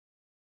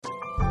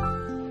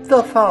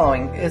The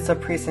following is a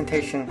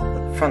presentation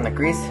from the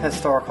Greece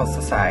Historical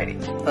Society.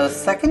 The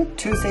second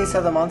Tuesdays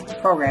of the month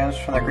programs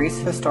from the Greece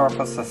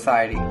Historical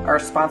Society are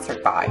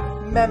sponsored by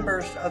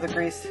members of the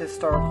Greece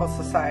Historical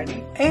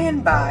Society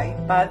and by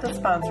the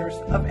sponsors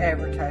of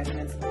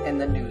advertisements in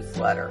the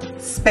newsletter.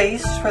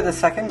 Space for the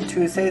second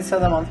Tuesdays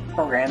of the month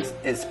programs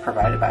is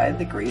provided by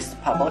the Greece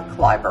Public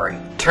Library.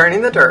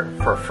 Turning the Dirt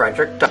for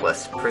Frederick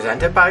Douglass,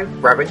 presented by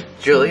Reverend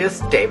Julius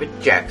David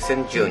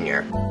Jackson,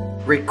 Jr.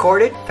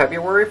 Recorded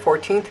February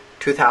 14th,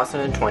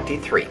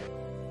 2023.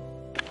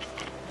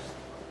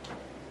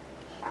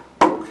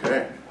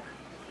 Okay.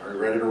 Are you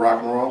ready to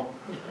rock and roll?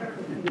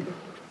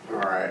 All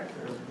right.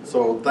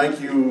 So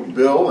thank you,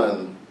 Bill,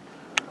 and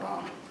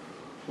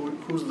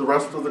who's the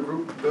rest of the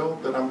group, Bill,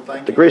 that I'm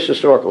thanking? The Greece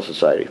Historical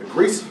Society. The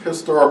Greece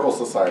Historical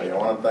Society. I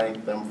want to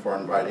thank them for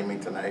inviting me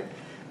tonight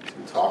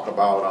to talk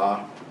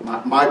about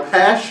my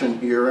passion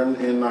here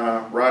in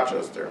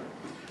Rochester.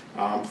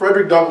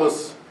 Frederick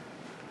Douglass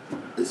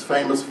is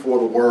famous for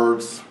the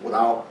words,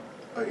 "Without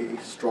a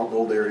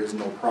struggle, there is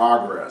no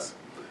progress."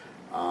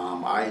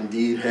 I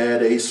indeed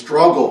had a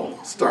struggle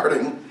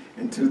starting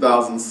in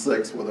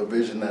 2006 with a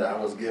vision that I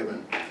was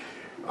given.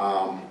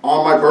 On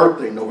my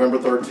birthday, November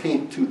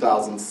 13th,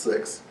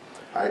 2006,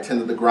 I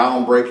attended the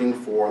groundbreaking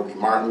for the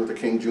Martin Luther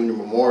King Jr.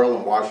 Memorial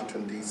in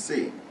Washington,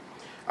 D.C.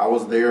 I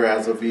was there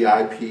as a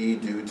VIP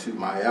due to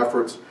my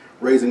efforts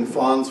raising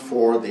funds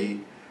for the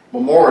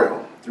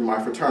memorial through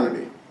my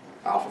fraternity,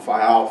 Alpha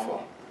Phi Alpha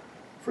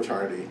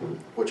fraternity,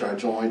 which I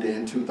joined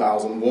in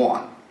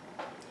 2001.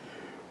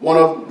 One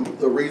of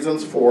the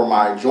reasons for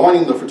my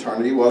joining the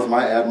fraternity was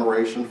my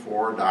admiration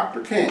for Dr.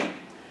 King,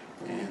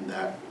 and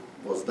that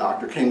was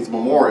Dr. King's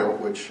memorial,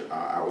 which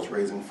I was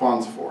raising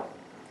funds for.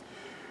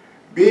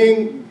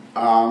 Being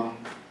the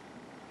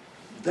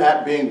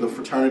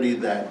fraternity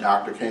that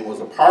Dr. King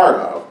was a part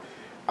of,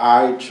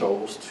 I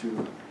chose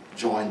to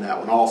join that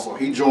one also.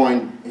 He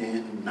joined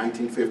in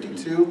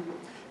 1952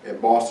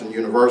 at Boston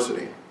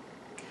University.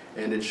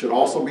 And it should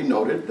also be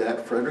noted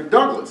that Frederick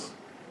Douglass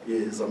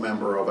is a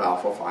member of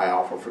Alpha Phi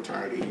Alpha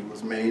fraternity. He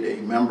was made a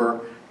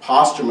member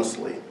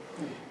posthumously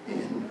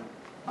in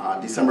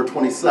December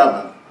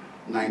 27,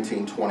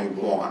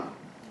 1921.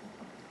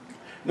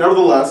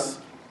 Nevertheless,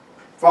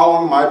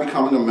 following my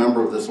becoming a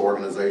member of this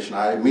organization,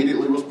 I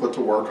immediately was put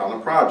to work on a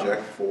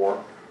project for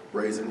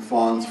raising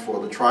funds for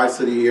the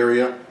Tri-City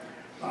area,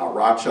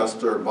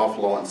 Rochester,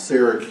 Buffalo, and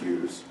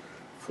Syracuse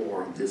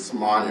for this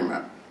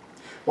monument.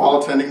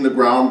 While attending the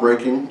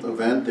groundbreaking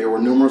event, there were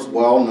numerous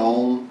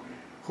well-known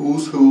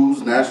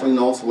who's, nationally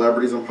known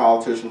celebrities and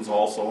politicians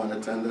also in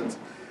attendance.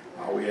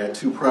 We had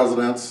two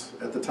presidents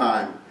at the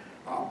time,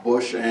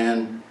 Bush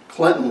and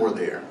Clinton were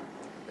there,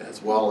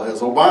 as well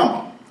as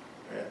Obama,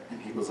 and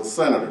he was a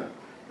senator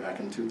back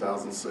in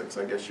 2006.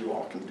 I guess you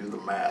all can do the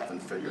math and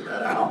figure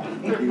that out.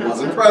 He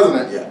wasn't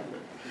president yet.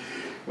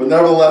 But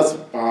nevertheless,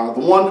 the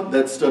one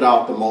that stood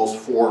out the most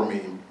for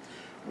me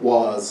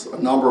was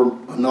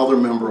another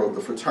member of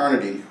the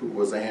fraternity, who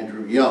was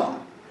Andrew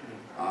Young,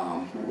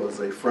 who was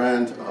a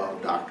friend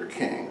of Dr.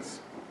 King's.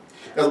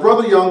 As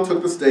Brother Young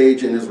took the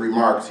stage in his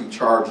remarks, he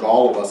charged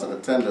all of us in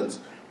attendance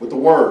with the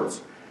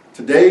words,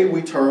 "Today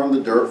we turn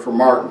the dirt for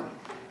Martin,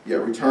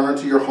 yet return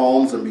to your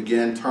homes and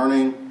begin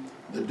turning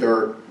the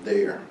dirt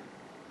there."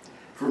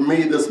 For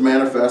me, this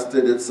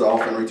manifested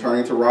itself in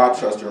returning to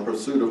Rochester in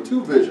pursuit of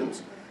two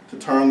visions: to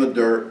turn the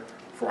dirt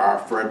for our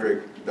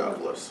Frederick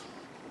Douglass.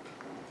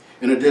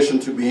 In addition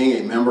to being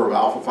a member of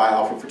Alpha Phi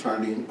Alpha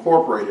Fraternity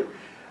Incorporated,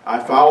 I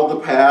followed the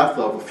path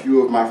of a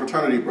few of my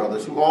fraternity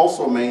brothers who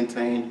also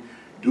maintained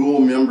dual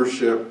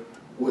membership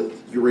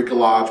with Eureka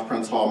Lodge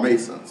Prince Hall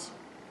Masons.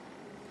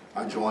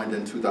 I joined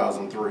in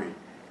 2003,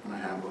 and I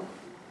have a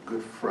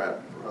good frat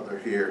brother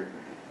here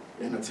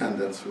in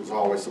attendance who's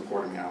always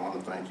supporting me. I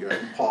want to thank you. I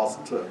can pause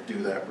to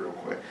do that real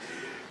quick.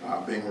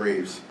 Bing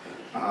Reeves.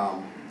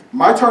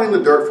 My turning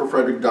the dirt for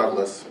Frederick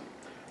Douglass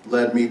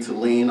led me to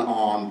lean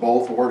on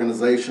both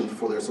organizations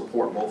for their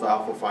support, both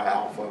Alpha Phi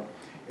Alpha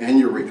and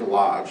Eureka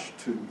Lodge,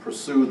 to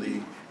pursue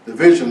the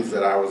visions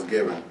that I was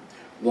given.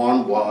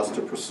 One was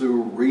to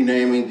pursue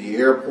renaming the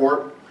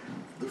airport,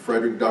 the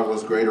Frederick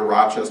Douglass Greater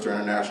Rochester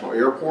International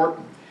Airport,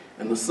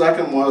 and the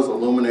second was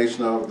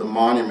illumination of the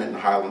monument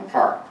in Highland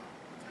Park,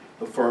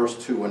 the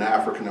first to an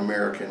African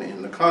American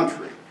in the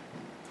country.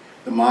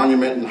 The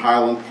monument in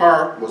Highland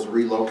Park was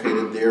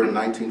relocated there in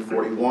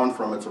 1941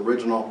 from its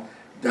original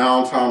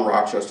downtown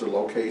Rochester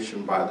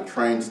location by the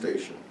train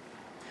station.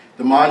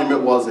 The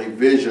monument was a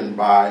vision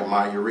by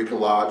my Eureka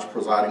Lodge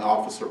presiding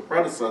officer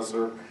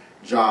predecessor,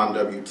 John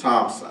W.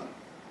 Thompson.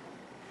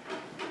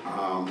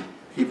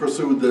 He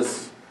pursued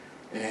this,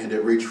 and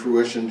it reached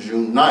fruition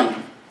June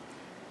 9th,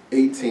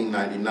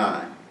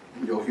 1899.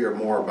 And you'll hear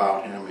more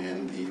about him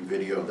in the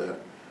video that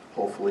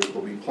hopefully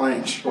will be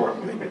playing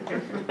shortly.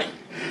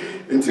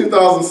 In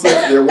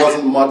 2006, there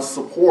wasn't much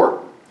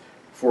support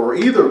for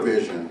either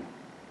vision,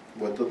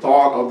 with the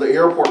thought of the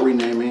airport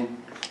renaming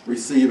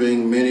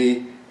receiving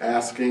many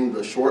asking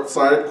the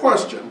short-sighted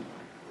question,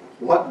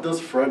 what does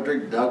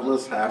Frederick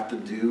Douglass have to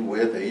do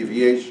with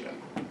aviation?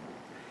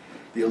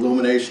 The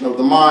illumination of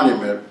the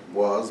monument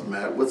was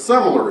met with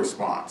similar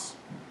response.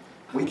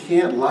 We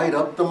can't light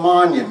up the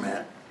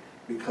monument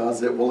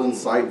because it will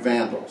incite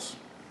vandals.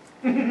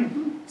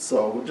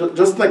 So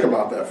just think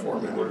about that for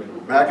a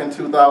minute. Back in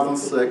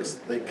 2006,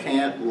 they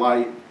can't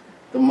light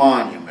the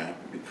monument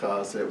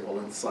because it will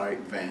incite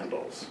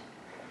vandals.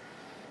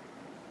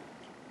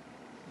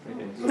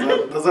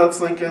 Does that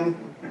sink in?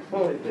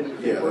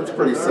 Yeah, that's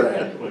pretty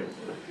sad.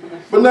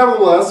 But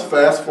nevertheless,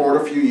 fast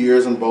forward a few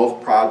years and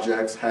both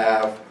projects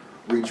have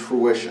reached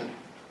fruition.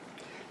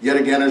 Yet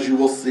again, as you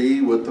will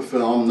see with the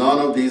film, none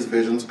of these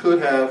visions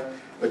could have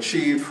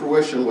achieved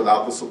fruition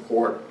without the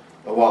support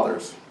of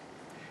others.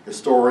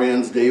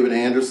 Historians David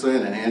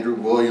Anderson and Andrew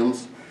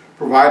Williams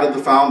provided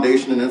the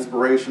foundation and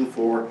inspiration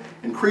for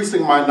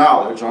increasing my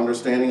knowledge,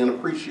 understanding, and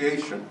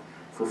appreciation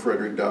for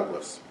Frederick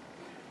Douglass.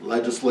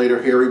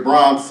 Legislator Harry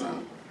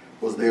Bronson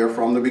was there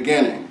from the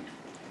beginning.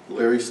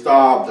 Larry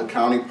Staub, the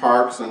County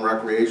Parks and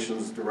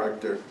Recreations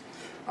Director,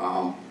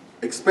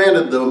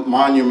 expanded the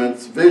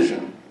monument's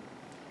vision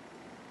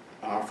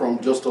from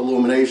just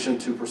illumination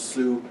to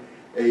pursue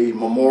a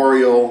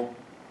memorial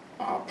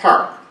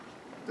park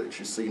that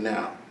you see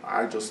now.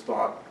 I just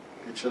thought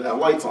it should have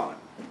lights on it.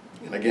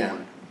 And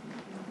again,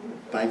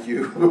 thank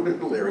you,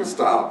 Larry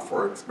Staub,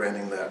 for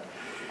expanding that.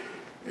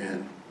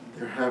 And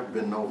there have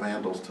been no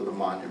vandals to the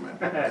monument,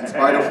 in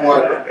spite of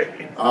what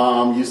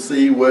you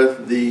see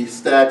with the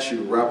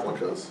statue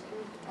replicas.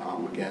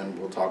 Again,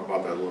 we'll talk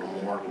about that a little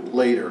more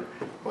later.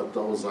 But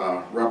those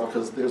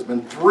replicas, there's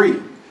been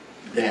 3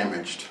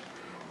 damaged.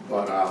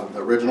 But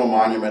the original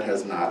monument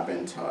has not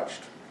been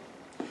touched.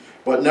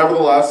 But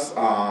nevertheless,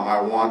 I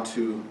want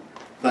to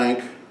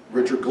thank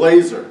Richard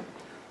Glazer,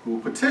 who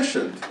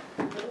petitioned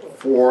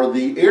for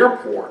the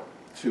airport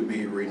to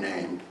be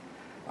renamed.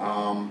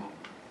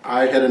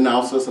 I had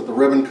announced this at the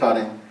ribbon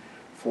cutting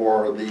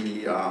for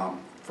the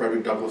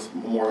Frederick Douglass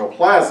Memorial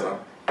Plaza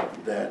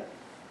that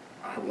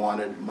I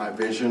wanted my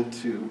vision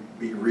to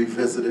be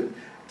revisited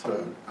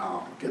to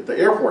get the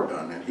airport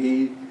done. And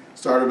he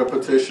started a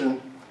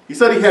petition. He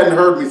said he hadn't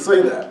heard me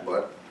say that,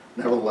 but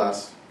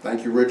nevertheless,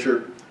 thank you,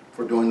 Richard,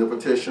 for doing the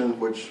petition,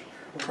 which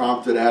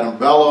prompted Adam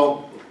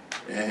Bello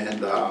and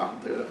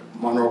the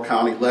Monroe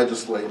County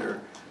legislature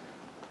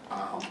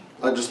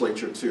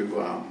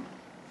to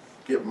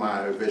get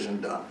my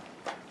vision done.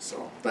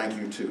 So thank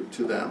you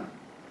to them.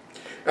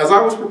 As I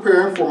was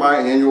preparing for my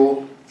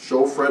annual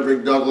Show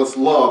Frederick Douglass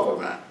Love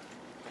event,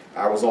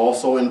 I was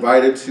also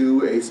invited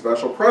to a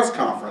special press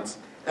conference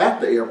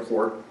at the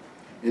airport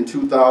in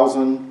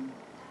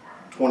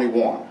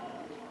 2021.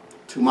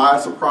 To my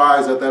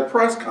surprise, at that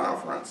press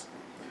conference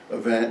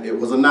event, it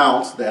was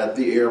announced that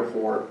the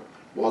airport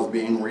was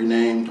being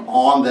renamed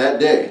on that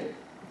day,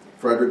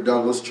 Frederick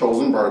Douglass'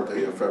 chosen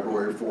birthday of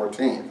February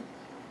 14th.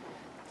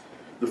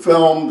 The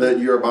film that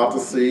you're about to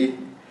see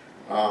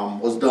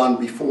was done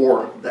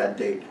before that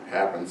date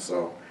happened,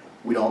 so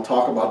we don't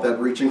talk about that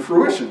reaching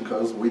fruition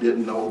because we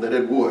didn't know that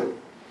it would.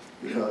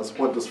 Because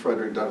what does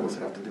Frederick Douglass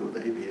have to do with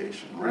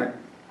aviation, right?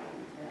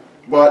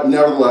 But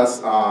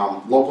nevertheless,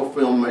 local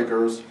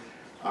filmmakers,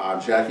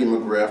 Jackie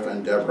McGriff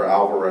and Deborah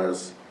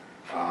Alvarez,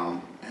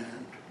 and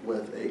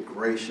with a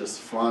gracious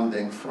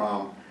funding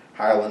from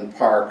Highland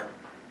Park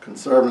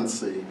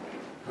Conservancy,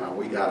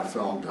 we got a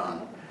film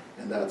done,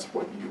 and that's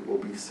what you will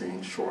be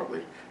seeing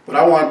shortly. But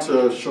I want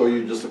to show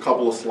you just a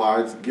couple of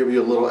slides, give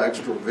you a little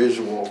extra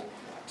visual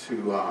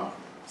to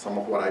some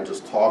of what I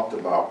just talked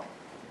about.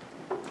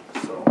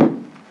 So.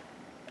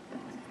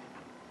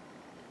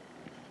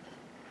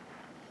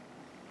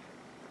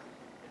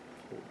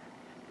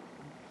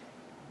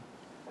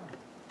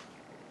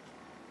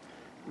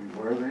 We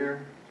were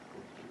there,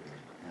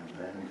 and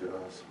then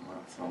just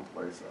went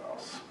someplace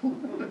else.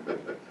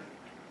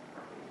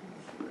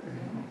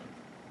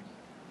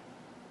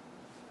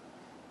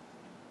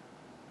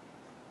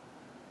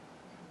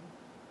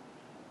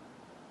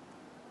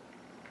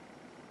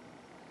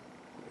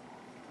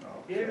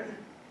 Okay.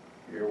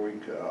 Here we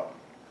go.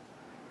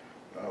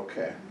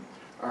 Okay.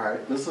 All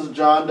right. This is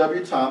John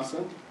W.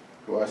 Thompson,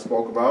 who I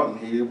spoke about, and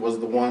he was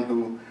the one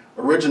who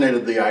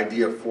originated the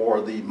idea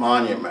for the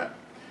monument.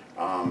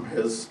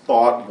 His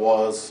thought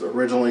was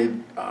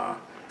originally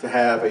to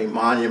have a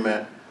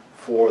monument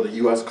for the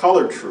U.S.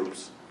 colored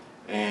troops,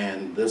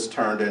 and this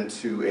turned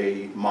into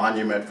a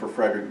monument for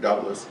Frederick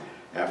Douglass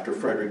after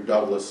Frederick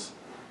Douglass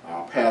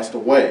passed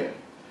away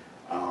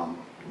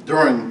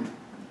during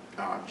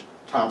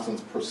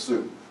Thompson's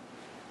pursuit.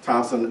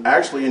 Thompson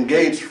actually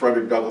engaged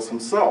Frederick Douglass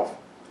himself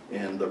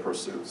in the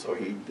pursuit, so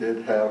he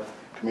did have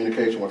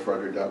communication with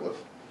Frederick Douglass.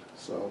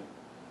 So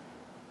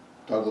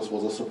Douglass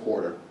was a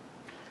supporter.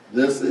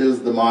 This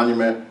is the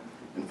monument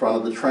in front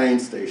of the train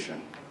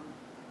station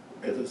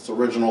at its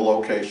original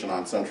location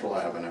on Central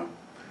Avenue.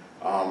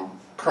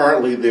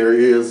 Currently there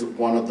is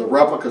one of the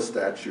replica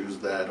statues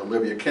that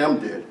Olivia Kim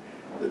did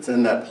that's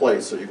in that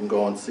place, so you can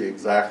go and see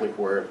exactly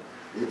where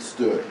it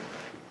stood.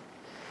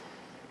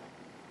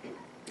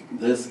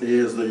 This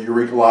is the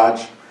Eureka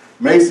Lodge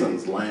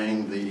Masons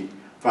laying the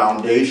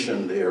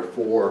foundation there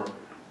for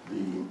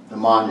the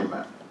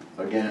monument.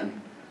 Again,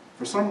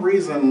 For some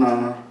reason,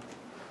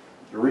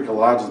 Eureka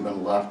Lodge has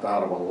been left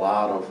out of a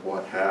lot of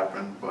what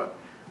happened, but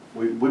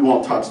we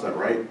won't touch that,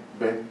 right,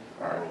 Babe?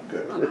 All right,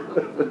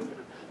 good.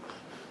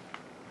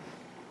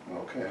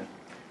 Okay.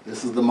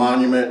 This is the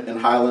monument in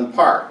Highland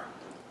Park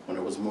when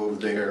it was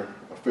moved there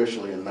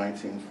officially in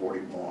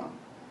 1941.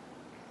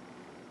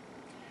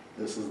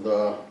 This is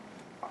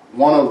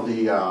one of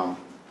the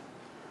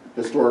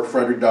historic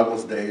Frederick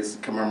Douglass Days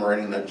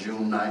commemorating that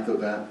June 9th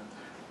event.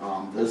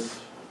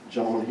 This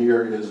gentleman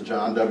here is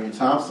John W.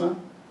 Thompson,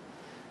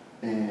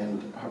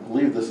 and I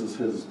believe this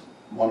is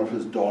one of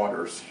his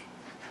daughters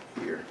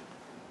here.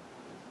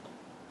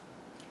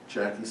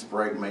 Jackie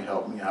Sprague may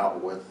help me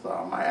out with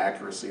my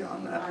accuracy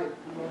on that. All right,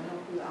 we'll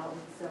help you out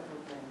with several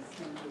things.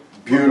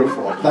 Thank you.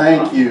 Beautiful,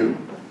 thank you.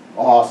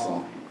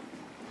 Awesome.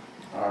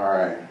 All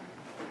right.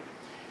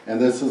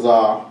 And this is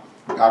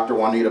Dr.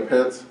 Juanita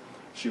Pitts.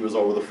 She was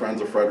over the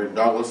Friends of Frederick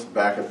Douglass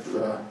back at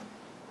the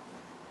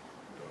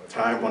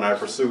time when I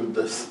pursued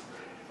this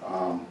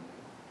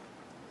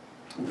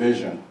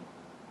vision.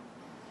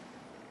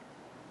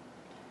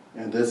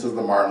 And this is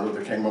the Martin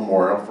Luther King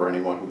Memorial for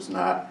anyone who's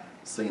not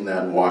seen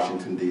that in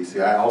Washington,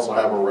 D.C. I also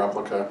have a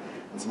replica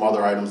and some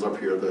other items up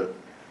here that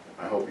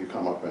I hope you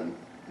come up and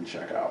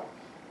check out.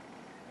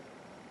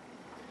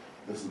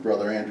 This is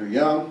Brother Andrew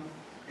Young.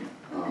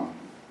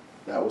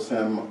 That was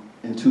him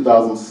in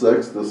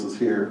 2006. This is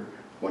here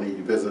when he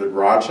visited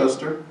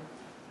Rochester.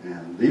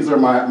 And these are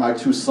my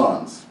two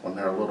sons when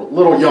they're a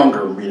little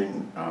younger,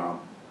 meeting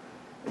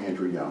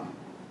Andrew Young.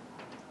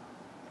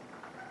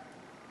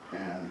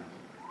 And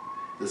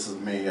this is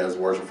me as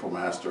worshipful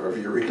master of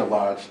Eureka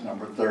Lodge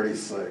number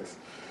 36.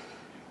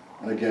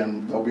 And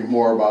again, there'll be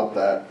more about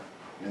that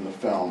in the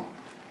film.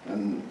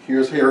 And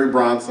here's Harry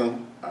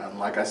Bronson. And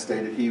like I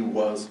stated, he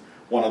was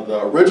one of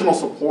the original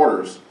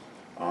supporters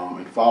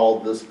and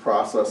followed this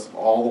process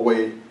all the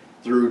way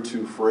through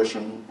to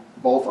fruition,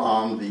 both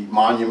on the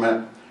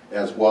monument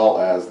as well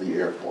as the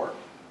airport.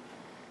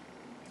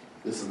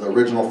 This is the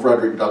original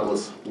Frederick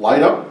Douglass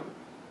light up.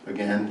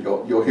 Again,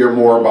 you'll hear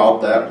more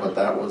about that, but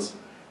that was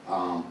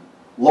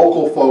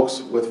local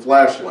folks with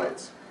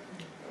flashlights.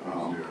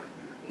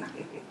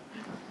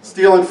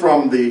 Stealing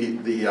from the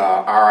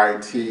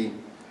RIT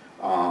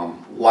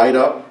light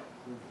up.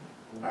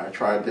 I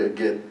tried to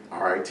get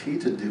RIT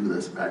to do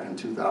this back in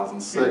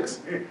 2006,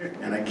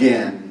 and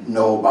again,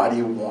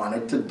 nobody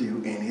wanted to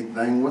do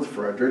anything with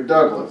Frederick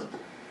Douglass.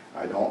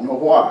 I don't know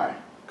why,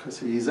 because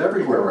he's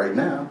everywhere right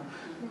now.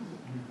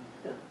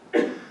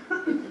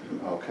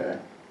 Okay,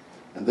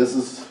 and this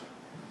is,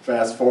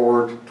 fast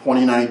forward,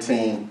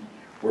 2019,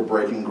 we're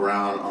breaking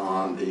ground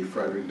on the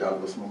Frederick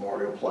Douglass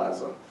Memorial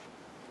Plaza.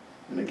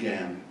 And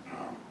again,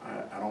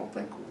 I don't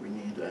think we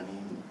need any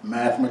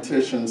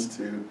mathematicians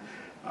to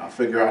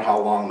figure out how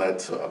long that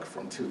took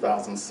from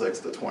 2006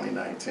 to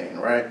 2019,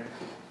 right?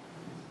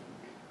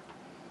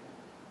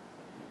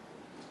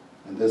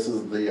 And this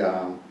is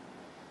the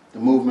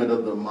movement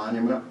of the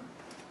monument.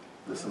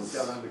 This is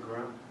on the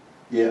ground.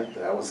 Yeah,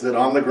 that was it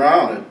on the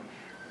ground. And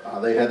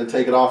they had to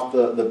take it off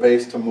the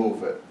base to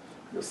move it.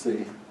 You'll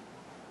see.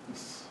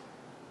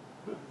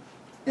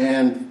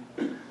 And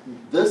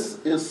this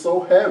is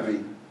so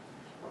heavy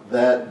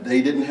that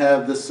they didn't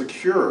have this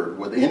secured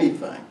with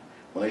anything.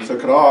 When they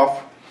took it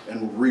off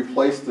and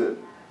replaced it,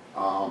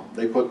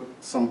 they put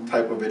some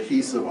type of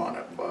adhesive on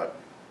it, but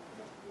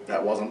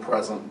that wasn't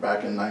present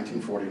back in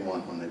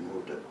 1941 when they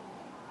moved it.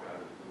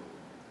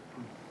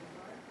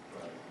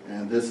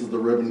 And this is the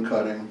ribbon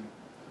cutting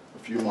a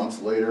few months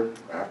later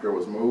after it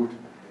was moved.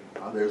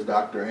 There's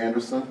Dr.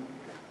 Anderson,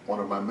 one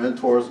of my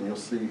mentors, and you'll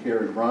see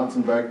Harry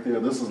Bronson back there.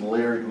 This is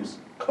Larry, who's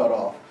cut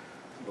off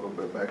a little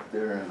bit back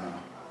there, and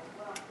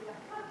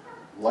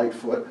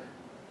Lightfoot.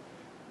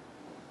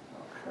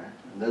 Okay,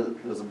 and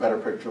there's a better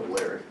picture of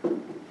Larry,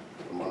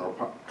 the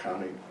Monroe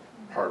County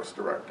Parks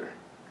Director.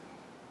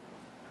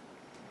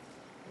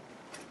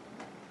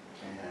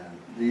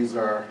 And these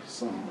are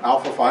some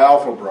Alpha Phi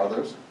Alpha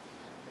brothers,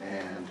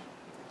 and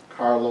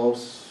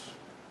Carlos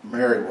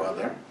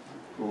Merriweather,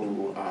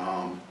 who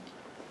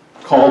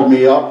called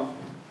me up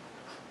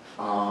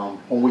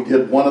when we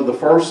did one of the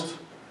first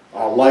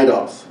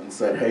light-ups and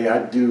said, hey,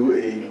 I'd do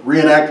a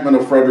reenactment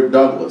of Frederick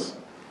Douglass.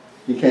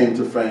 He came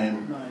to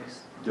fame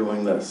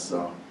doing this.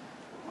 So,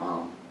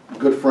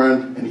 good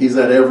friend, and he's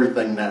at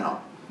everything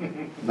now.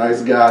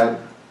 Nice guy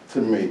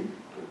to meet.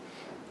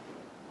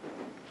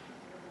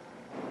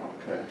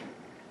 Okay,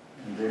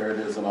 and there it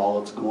is in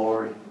all its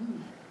glory.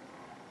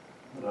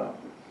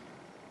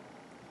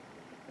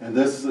 And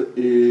this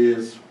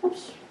is,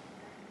 whoops,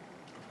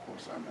 of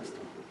course I messed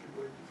up.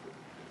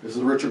 This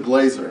is Richard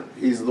Glazer.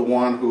 He's the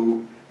one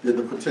who did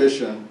the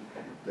petition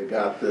that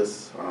got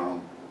this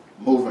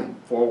moving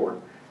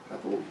forward.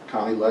 Got the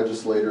county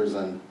legislators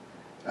and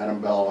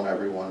Adam Bell and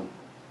everyone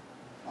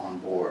on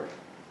board.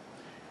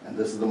 And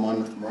this is the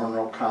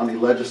Monroe County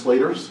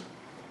legislators.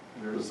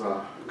 There's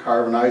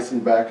Carvin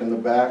Icing back in the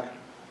back,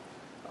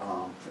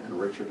 and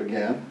Richard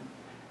again.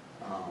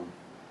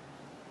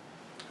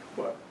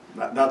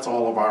 But that's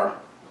all of our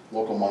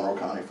local Monroe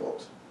County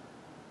folks.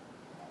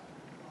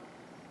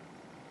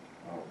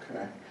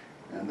 Okay.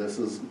 And this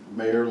is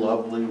Mayor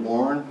Lovely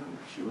Warren.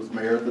 She was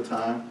mayor at the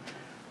time.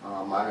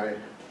 I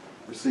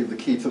received the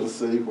key to the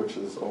city, which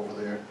is over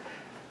there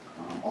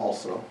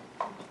also.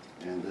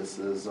 And this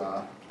is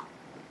our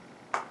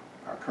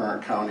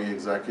current county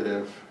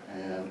executive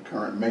and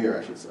current mayor,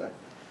 I should say,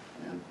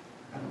 and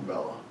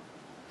Bella.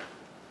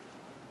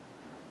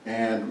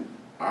 And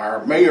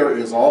our mayor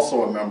is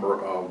also a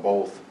member of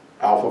both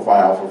Alpha Phi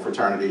Alpha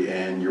Fraternity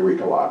and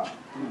Eureka Lodge.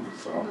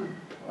 So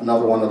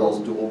another one of those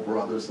dual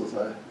brothers, as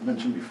I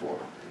mentioned before.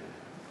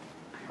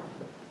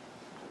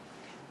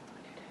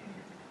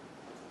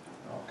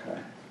 Okay.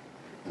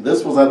 And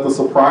this was at the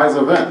surprise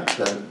event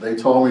that they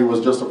told me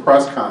was just a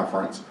press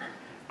conference.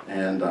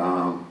 And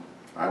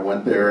I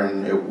went there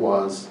and it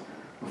was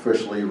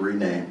officially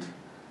renamed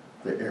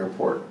the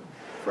airport,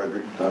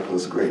 Frederick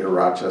Douglass Greater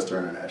Rochester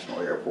International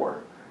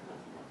Airport.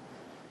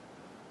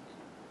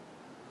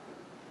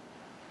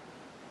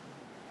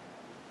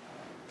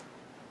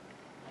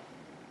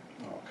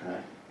 Okay.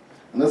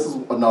 And this is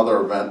another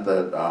event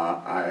that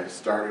I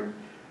started,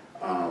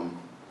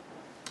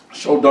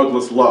 Show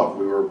Douglass Love.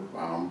 We were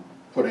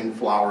putting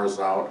flowers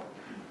out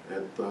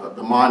at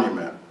the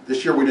monument.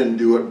 This year we didn't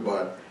do it,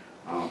 but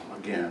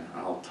again,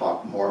 I'll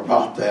talk more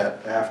about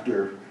that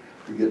after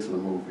we get to the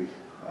movie.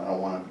 I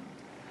don't want to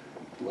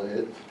play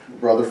it.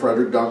 Brother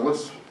Frederick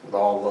Douglass with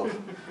all of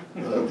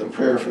the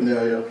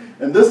paraphernalia.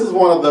 And this is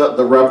one of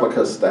the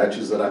replica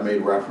statues that I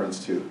made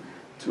reference to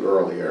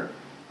earlier.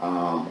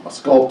 A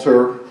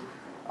sculptor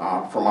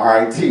from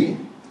RIT,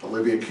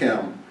 Olivia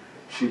Kim,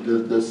 she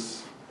did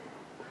this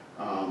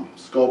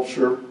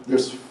sculpture.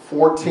 There's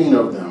 14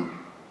 of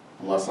them,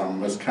 unless I'm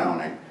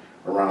miscounting,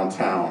 around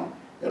town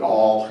at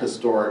all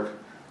historic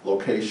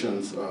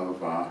locations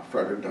of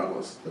Frederick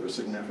Douglass that are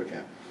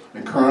significant.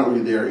 And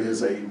currently there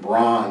is a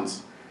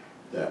bronze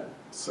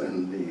that's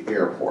in the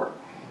airport.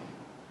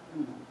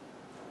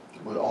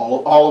 But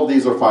all of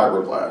these are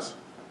fiberglass.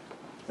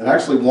 And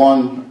actually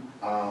one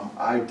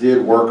I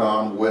did work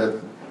on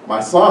with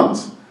my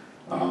sons.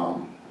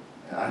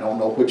 I don't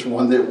know which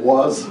one it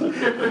was,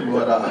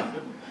 but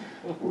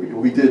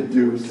we did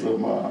do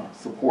some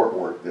support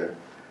work there.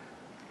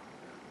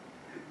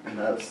 And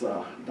that's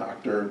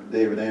Dr.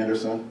 David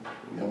Anderson,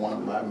 one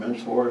of my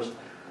mentors.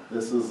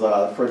 This is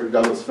Frederick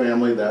Douglass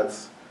family.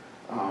 That's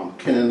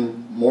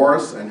Ken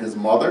Morris and his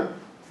mother.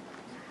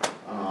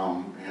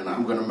 And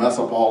I'm going to mess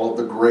up all of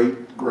the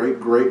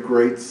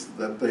greats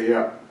that they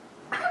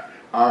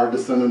are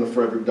descendant of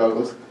Frederick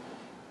Douglass.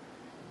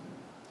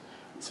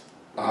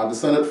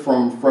 Descended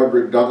from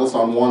Frederick Douglass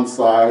on one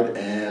side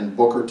and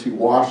Booker T.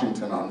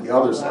 Washington on the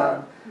other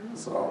side.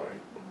 So,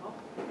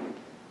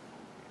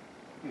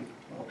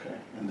 okay,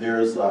 and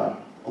there's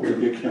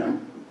Olivia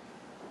Kim,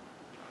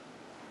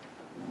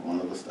 one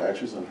of the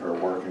statues, and her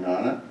working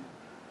on it.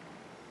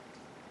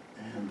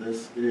 And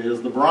this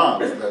is the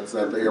bronze that's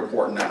at the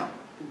airport now.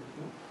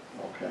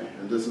 Okay,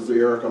 and this is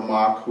Erica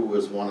Mock, who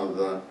is one of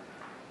the,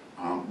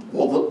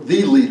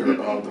 the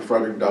leader of the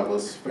Frederick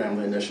Douglass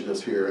family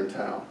initiatives here in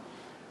town.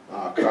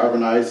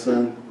 Carvin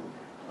Eisen,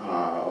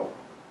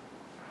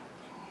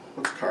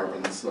 what's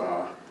Carvin's?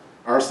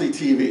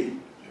 RCTV.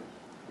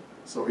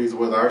 So he's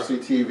with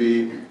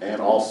RCTV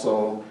and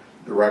also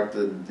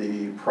directed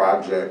the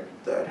project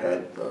that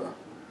had the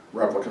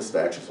replica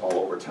statues all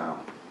over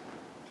town.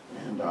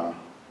 And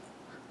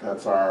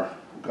that's our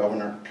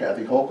governor,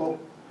 Kathy Hochul.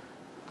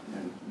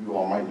 And you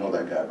all might know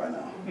that guy by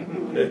now.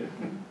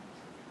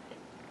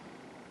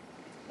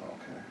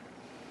 Okay.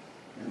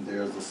 And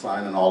there's the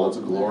sign in all its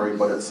glory,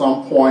 but at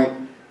some point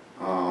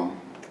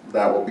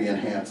that will be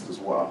enhanced as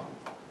well.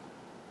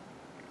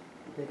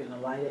 They're going to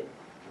light it.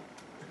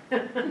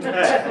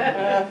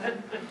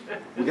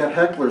 We got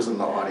hecklers in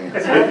the audience.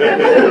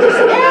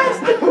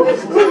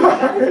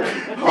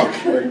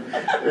 Okay.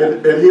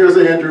 And here's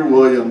Andrew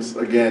Williams.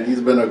 Again,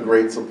 he's been a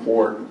great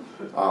support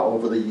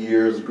over the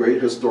years,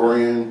 great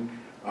historian.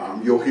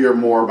 You'll hear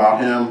more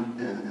about him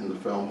in the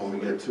film when we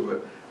get to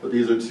it. But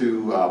these are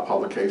two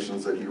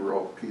publications that he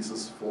wrote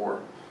pieces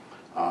for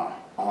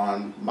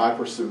on my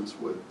pursuits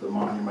with the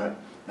monument.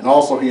 And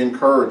also he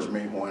encouraged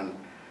me when,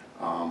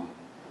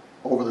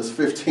 over this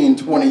 15,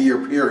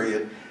 20-year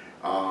period,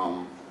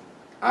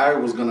 I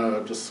was going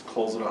to just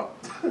close it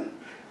up.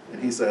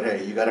 And he said,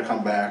 hey, you got to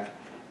come back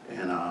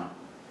and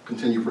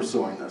continue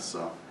pursuing this.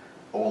 So,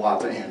 a whole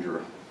lot to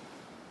Andrew.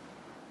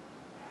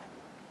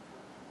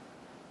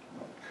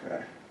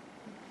 Okay.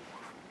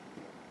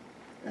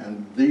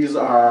 And these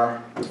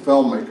are the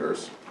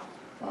filmmakers.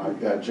 You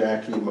got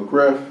Jackie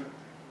McGriff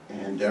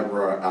and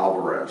Deborah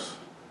Alvarez.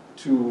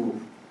 Two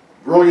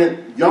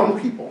brilliant young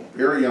people,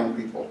 very young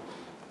people.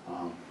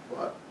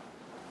 But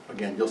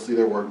again, you'll see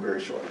their work very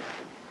shortly.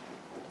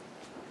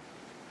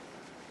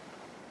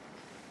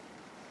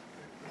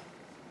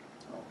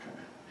 Okay.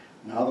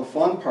 Now the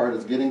fun part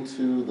is getting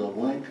to the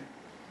link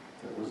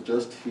that was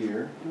just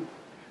here.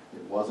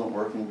 It wasn't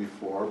working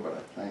before, but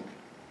I think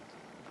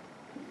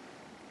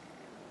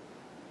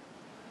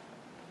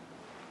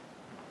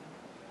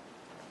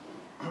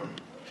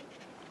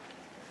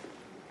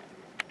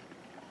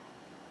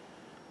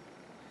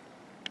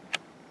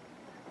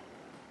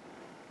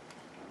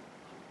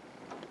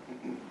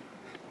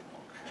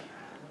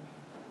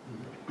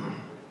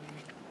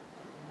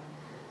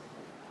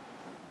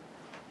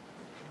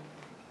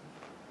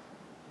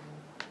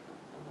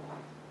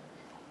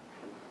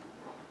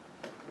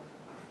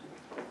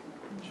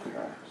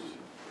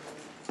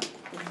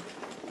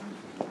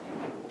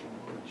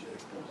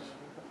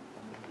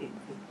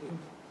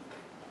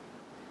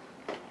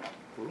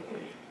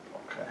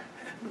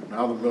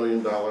Now the $1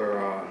 million,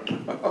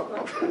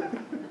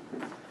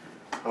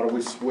 how do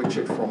we switch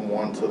it from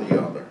one to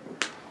the other?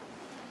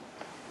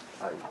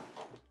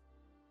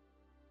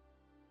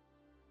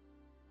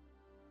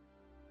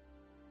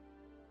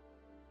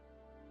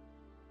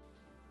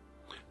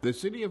 The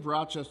city of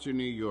Rochester,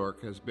 New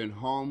York has been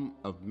home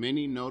of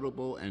many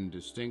notable and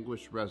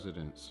distinguished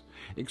residents,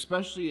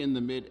 especially in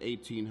the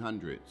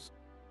mid-1800s.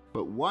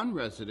 But one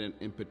resident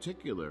in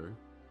particular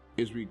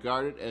is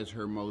regarded as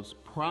her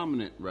most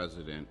prominent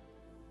resident,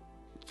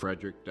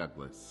 Frederick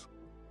Douglass.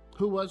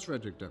 Who was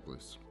Frederick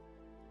Douglass?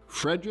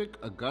 Frederick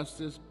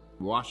Augustus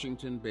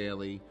Washington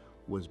Bailey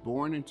was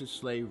born into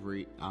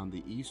slavery on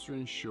the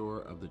eastern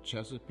shore of the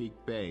Chesapeake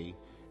Bay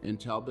in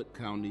Talbot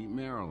County,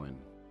 Maryland.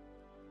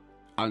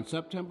 On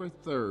September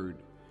 3rd,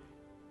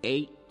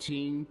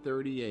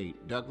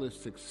 1838, Douglass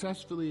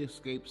successfully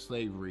escaped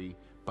slavery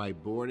by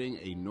boarding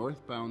a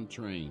northbound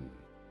train.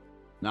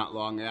 Not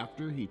long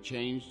after, he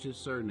changed his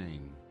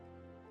surname.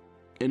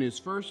 In his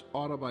first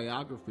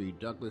autobiography,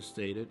 Douglass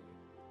stated,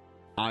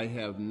 "I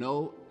have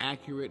no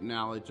accurate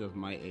knowledge of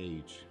my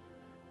age,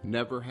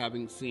 never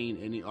having seen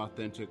any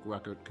authentic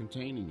record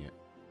containing it."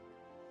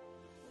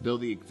 Though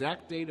the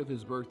exact date of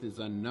his birth is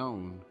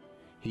unknown,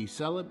 he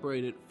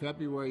celebrated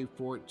February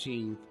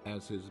 14th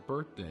as his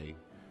birthday,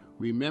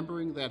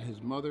 remembering that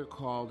his mother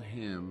called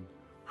him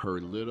her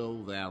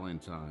little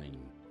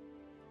Valentine.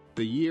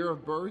 The year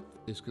of birth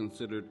is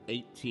considered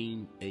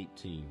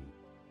 1818.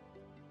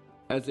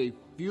 As a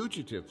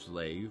fugitive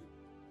slave,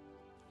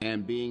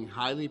 and being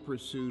highly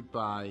pursued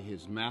by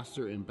his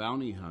master and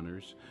bounty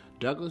hunters,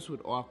 Douglass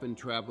would often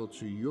travel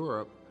to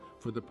Europe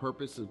for the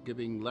purpose of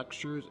giving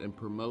lectures and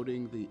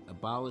promoting the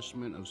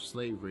abolishment of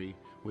slavery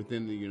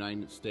within the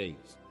United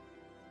States.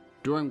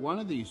 During one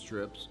of these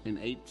trips in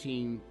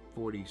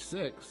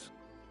 1846,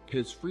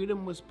 his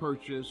freedom was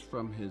purchased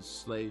from his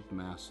slave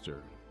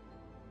master.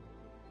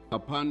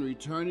 Upon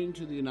returning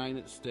to the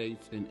United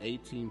States in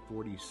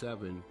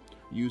 1847,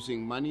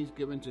 using monies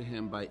given to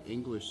him by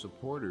English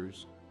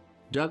supporters,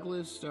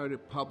 Douglass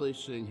started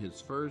publishing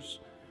his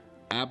first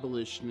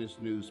abolitionist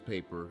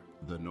newspaper,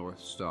 the North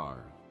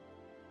Star.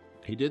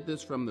 He did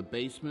this from the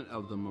basement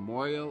of the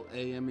Memorial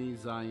AME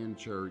Zion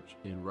Church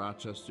in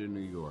Rochester, New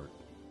York.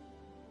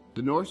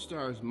 The North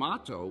Star's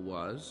motto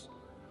was,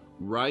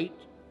 "Right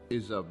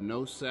is of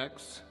no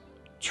sex,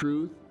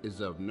 truth is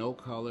of no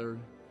color,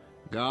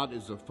 God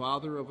is the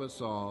Father of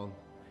us all,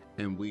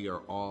 and we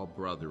are all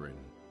brethren."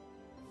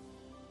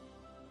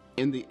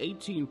 In the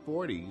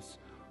 1840s,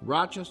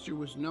 Rochester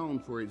was known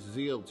for its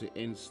zeal to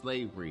end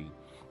slavery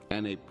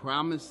and a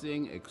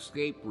promising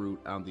escape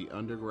route on the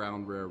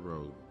Underground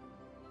Railroad.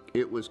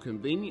 It was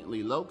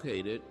conveniently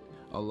located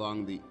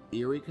along the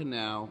Erie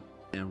Canal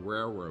and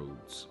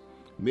railroads,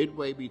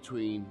 midway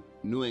between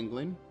New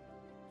England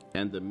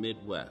and the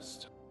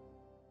Midwest.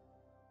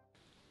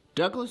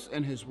 Douglass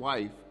and his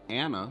wife,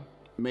 Anna,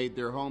 made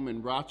their home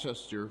in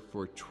Rochester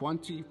for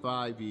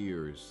 25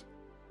 years.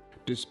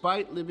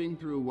 Despite living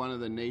through one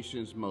of the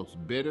nation's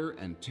most bitter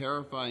and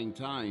terrifying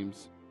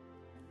times,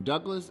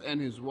 Douglass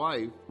and his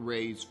wife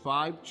raised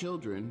 5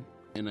 children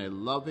in a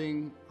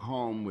loving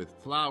home with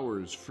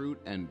flowers, fruit,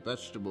 and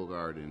vegetable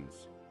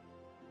gardens.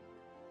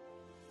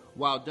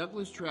 While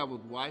Douglass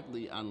traveled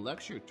widely on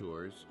lecture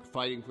tours,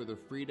 fighting for the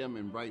freedom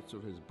and rights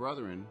of his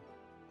brethren,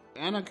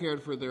 Anna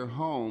cared for their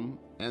home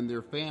and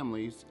their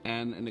families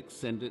and an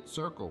extended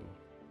circle.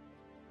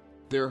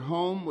 Their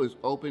home was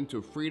open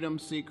to freedom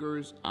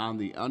seekers on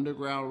the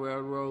Underground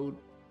Railroad,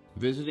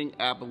 visiting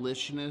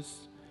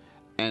abolitionists,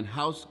 and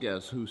house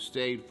guests who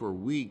stayed for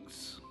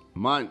weeks,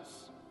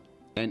 months,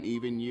 and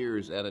even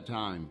years at a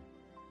time.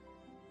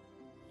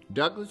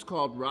 Douglass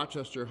called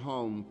Rochester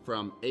home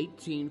from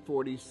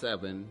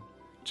 1847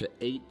 to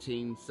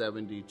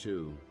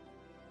 1872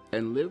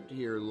 and lived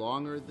here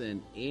longer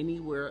than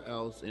anywhere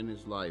else in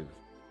his life.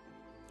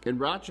 In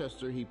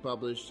Rochester, he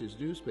published his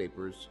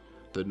newspapers,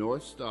 the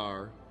North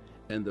Star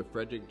and the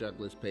Frederick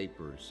Douglass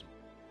Papers.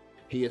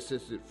 He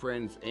assisted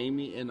friends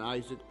Amy and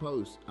Isaac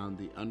Post on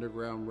the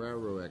Underground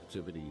Railroad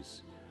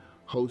activities,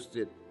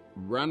 hosted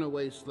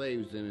runaway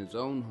slaves in his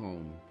own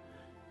home,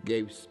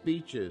 gave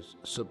speeches,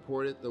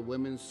 supported the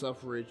women's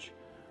suffrage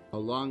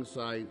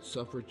alongside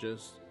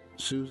suffragist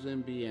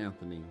Susan B.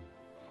 Anthony,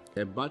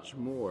 and much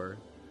more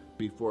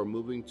before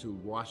moving to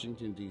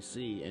Washington,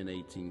 D.C. in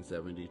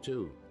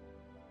 1872.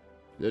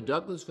 The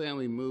Douglass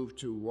family moved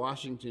to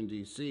Washington,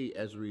 D.C.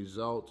 as a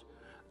result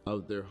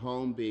of their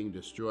home being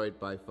destroyed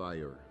by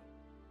fire.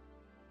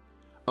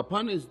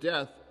 Upon his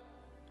death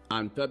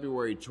on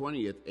February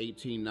 20th,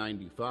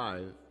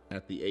 1895,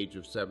 at the age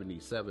of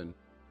 77,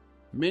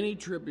 many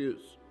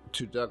tributes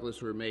to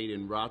Douglass were made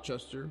in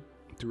Rochester,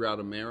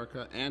 throughout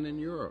America, and in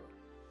Europe.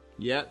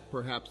 Yet,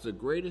 perhaps the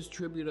greatest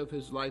tribute of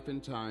his life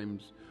and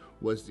times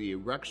was the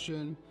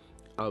erection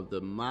of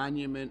the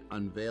monument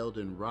unveiled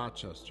in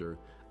Rochester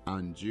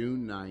on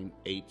June 9,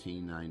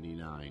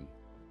 1899.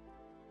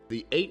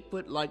 The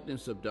 8-foot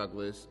likeness of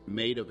Douglass,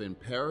 made of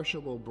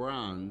imperishable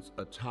bronze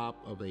atop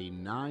of a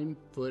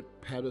 9-foot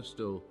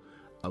pedestal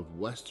of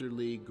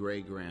westerly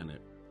gray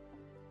granite.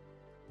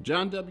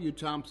 John W.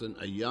 Thompson,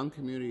 a young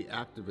community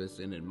activist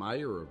and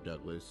admirer of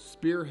Douglass,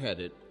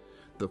 spearheaded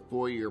the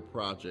 4-year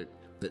project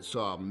that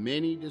saw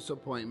many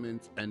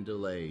disappointments and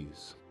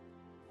delays.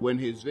 When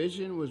his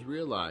vision was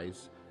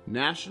realized,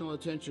 national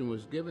attention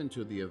was given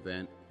to the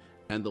event,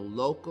 and the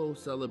local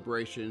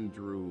celebration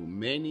drew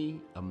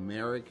many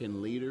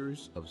American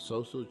leaders of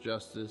social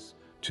justice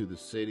to the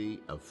city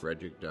of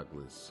Frederick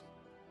Douglass.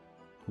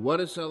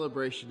 What a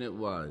celebration it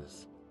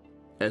was!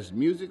 As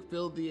music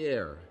filled the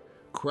air,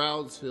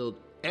 crowds filled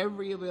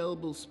every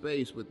available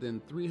space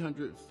within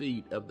 300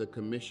 feet of the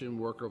commissioned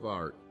work of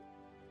art,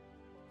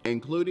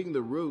 including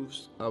the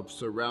roofs of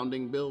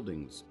surrounding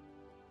buildings.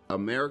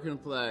 American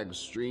flags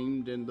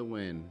streamed in the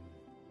wind.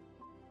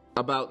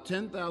 About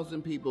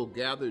 10,000 people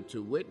gathered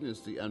to witness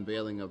the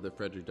unveiling of the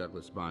Frederick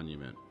Douglass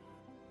Monument.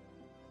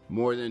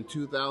 More than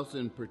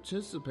 2,000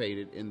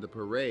 participated in the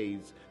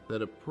parades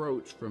that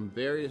approached from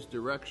various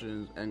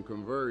directions and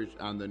converged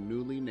on the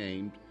newly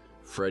named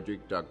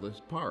Frederick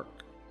Douglass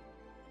Park.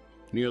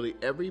 Nearly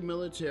every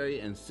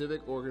military and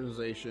civic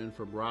organization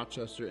from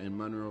Rochester and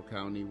Monroe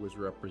County was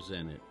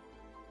represented.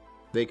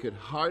 They could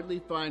hardly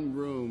find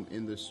room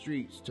in the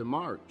streets to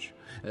march,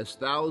 as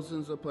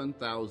thousands upon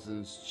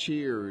thousands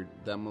cheered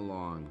them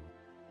along.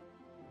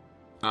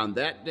 On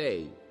that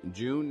day,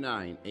 June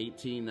 9,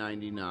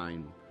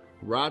 1899,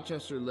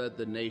 Rochester led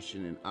the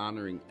nation in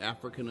honoring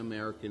African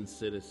American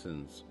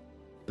citizens,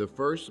 the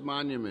first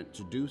monument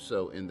to do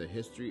so in the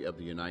history of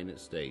the United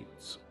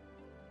States.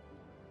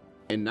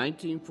 In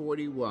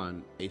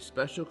 1941, a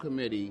special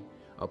committee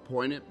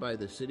appointed by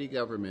the city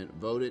government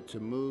voted to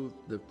move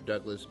the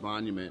Douglass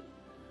Monument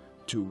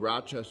to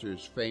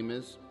Rochester's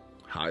famous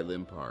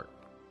Highland Park,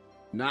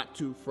 not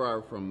too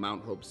far from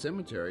Mount Hope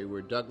Cemetery,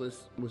 where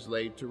Douglass was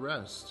laid to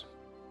rest.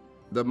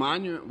 The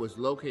monument was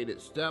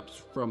located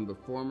steps from the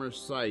former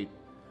site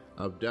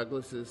of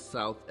Douglass's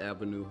South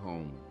Avenue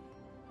home.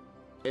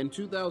 In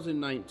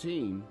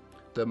 2019,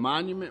 the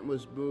monument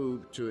was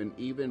moved to an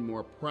even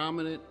more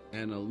prominent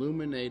and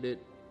illuminated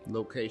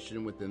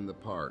location within the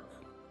park,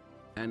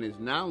 and is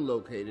now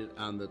located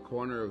on the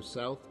corner of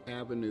South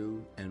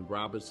Avenue and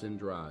Robinson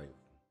Drive.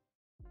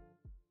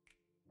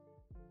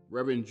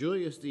 Reverend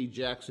Julius D.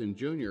 Jackson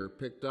Jr.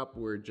 picked up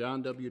where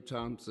John W.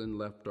 Thompson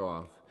left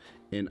off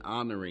in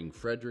honoring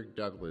Frederick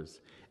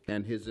Douglass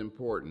and his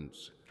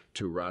importance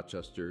to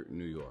Rochester,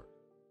 New York.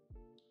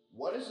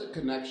 What is the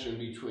connection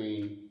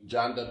between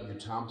John W.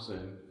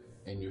 Thompson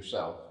and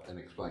yourself, and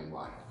explain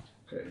why?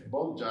 Okay,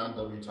 both John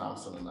W.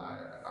 Thompson and I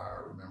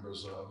are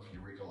members of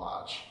Eureka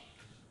Lodge,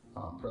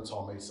 Prince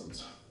Hall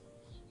Masons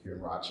here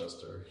in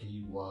Rochester.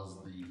 He was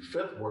the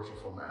 5th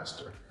worshipful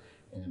master,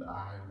 and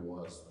I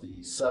was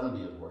the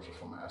 70th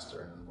worshipful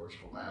master. And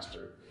worshipful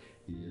master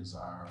is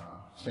our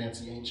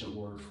fancy ancient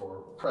word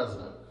for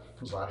president,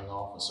 presiding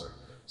officer.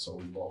 So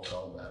we both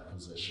held that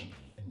position.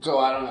 So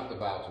I don't have to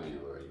bow to you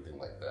or anything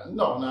like that?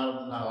 No,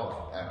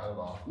 not at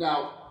all.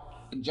 Now,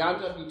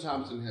 John W.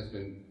 Thompson has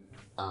been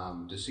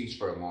deceased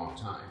for a long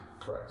time.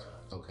 Correct.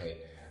 Okay,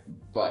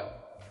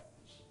 but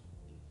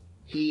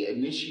he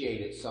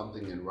initiated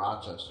something in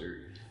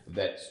Rochester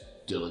that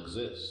still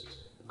exists.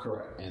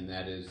 Correct. And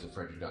that is the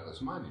Frederick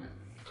Douglass Monument.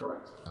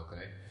 Correct.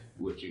 Okay,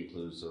 which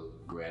includes the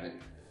granite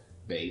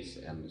base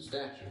and the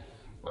statue.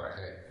 Right.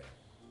 Okay.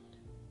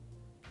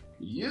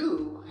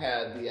 You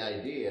had the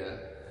idea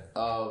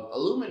of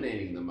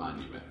illuminating the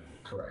monument.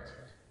 Correct.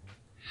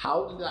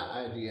 How did that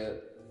idea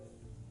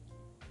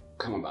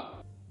come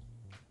about?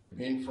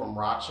 Being from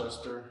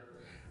Rochester,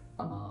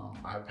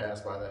 I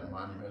pass by that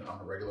monument on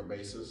a regular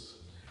basis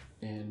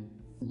and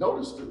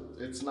noticed that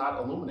it's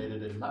not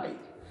illuminated at night.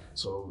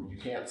 So you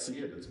can't see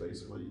it.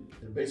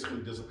 It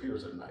basically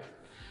disappears at night.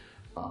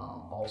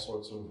 All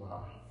sorts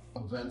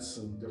of events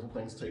and different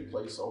things take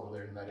place over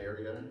there in that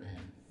area, and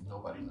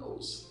nobody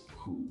knows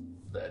who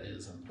that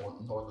is and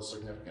nor the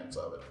significance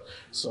of it.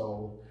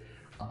 So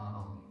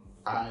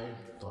I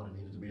thought it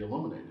needed to be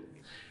illuminated.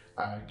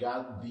 I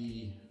got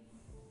the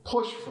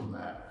push from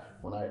that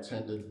when I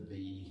attended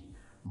the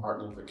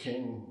Martin Luther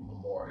King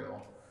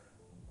Memorial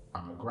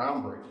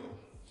groundbreaking.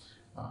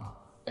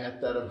 At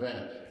that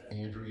event,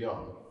 Andrew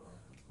Young,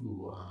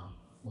 who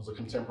was a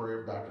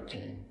contemporary of Dr.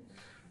 King,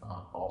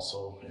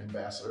 also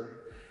ambassador,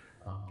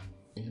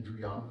 Andrew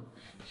Young,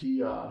 he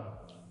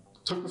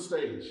took the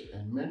stage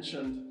and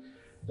mentioned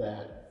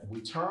that we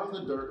turn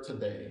the dirt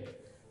today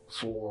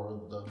for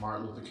the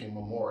Martin Luther King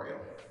Memorial,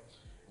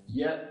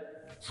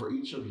 yet for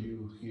each of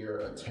you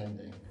here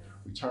attending,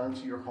 return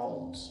to your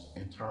homes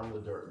and turn the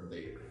dirt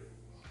there.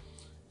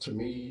 To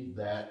me,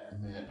 that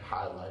meant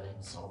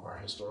highlighting some of our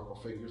historical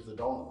figures that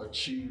don't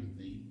achieve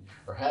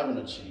or haven't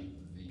achieved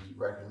the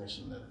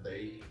recognition that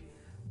they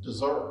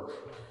deserve.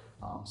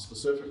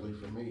 Specifically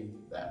for me,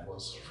 that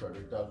was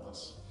Frederick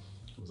Douglass.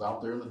 He was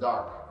out there in the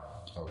dark,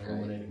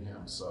 illuminating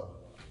him. So,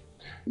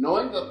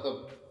 knowing that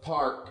the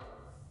park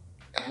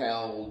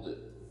held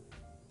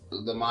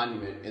the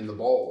monument in the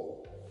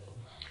bowl,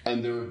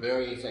 and there were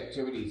various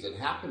activities that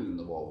happened in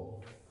the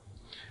bowl,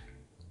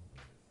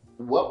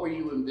 what were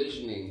you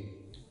envisioning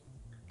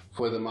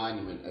for the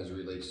monument as it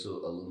relates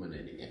to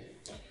illuminating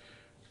it?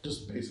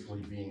 just basically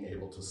being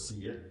able to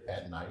see it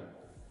at night.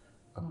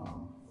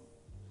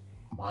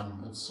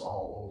 Monuments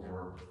all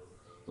over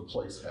the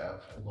place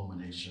have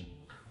illumination,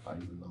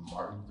 even the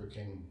Martin Luther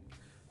King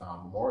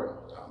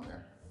Memorial down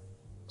there.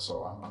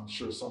 So I'm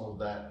sure some of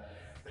that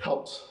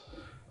helped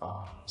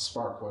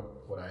spark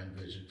what I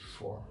envisioned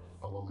for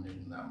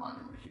illuminating that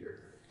monument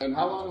here. And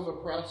how long of a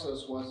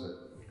process was it?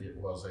 It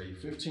was a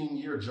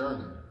 15-year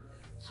journey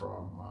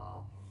from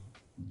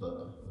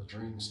the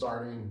dream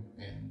starting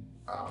and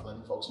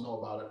letting folks know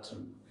about it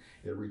to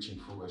it reaching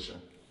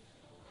fruition.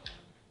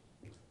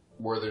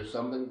 Were there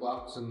stumbling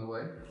blocks in the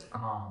way?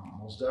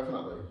 Most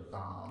definitely.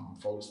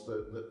 Folks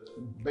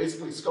that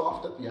basically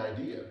scoffed at the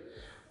idea.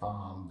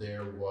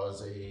 There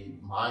was a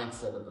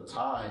mindset at the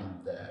time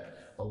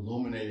that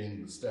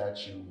illuminating the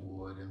statue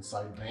would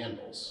incite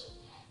vandals.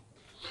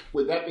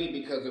 Would that be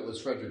because it was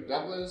Frederick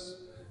Douglass,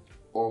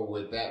 or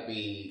would that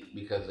be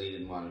because they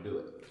didn't want to do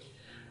it?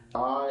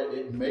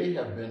 It may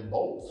have been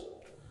both,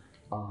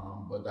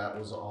 but that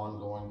was an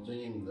ongoing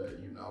theme that,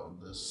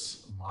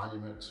 this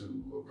monument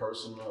to a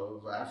person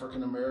of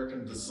African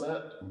American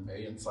descent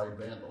may incite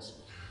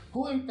vandals.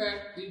 Who, in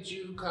fact, did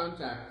you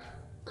contact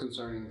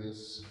concerning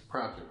this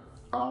project?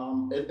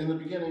 In the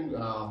beginning,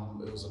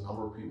 it was a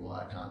number of people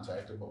I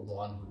contacted, but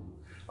one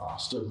who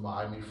stood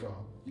by me from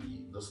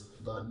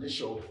the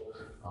initial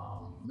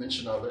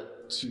mention of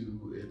it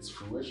to its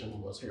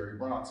fruition was Harry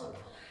Bronson.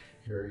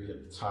 Harry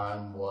at the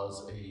time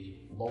was a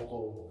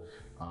local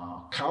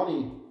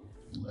county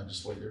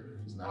legislator.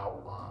 He's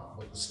now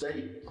with the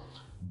state,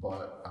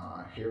 but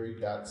Harry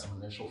got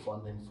some initial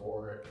funding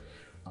for it.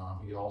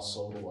 He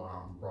also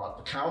brought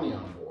the county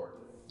on board,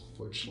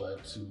 which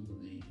led to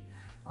the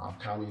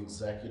county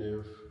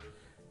executive,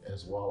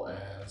 as well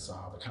as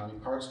the county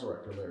parks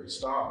director, Larry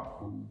Staub,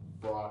 who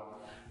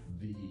brought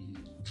the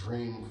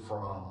dream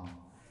from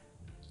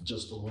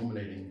just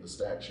illuminating the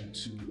statue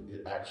to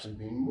it actually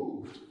being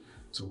moved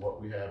to what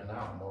we have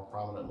now, a more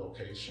prominent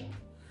location,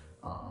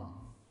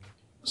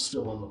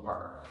 still in the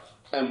park.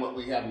 And what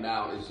we have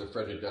now is the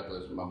Frederick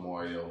Douglass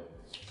Memorial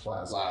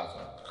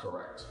Plaza.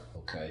 Correct.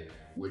 Okay,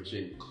 which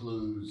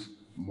includes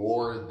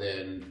more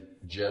than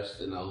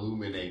just an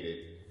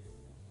illuminated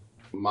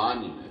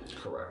monument.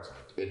 Correct.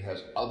 It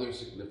has other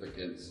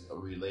significance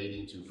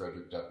relating to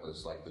Frederick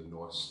Douglass, like the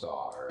North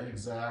Star.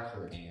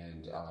 Exactly.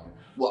 And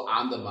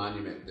on the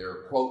monument, there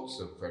are quotes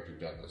of Frederick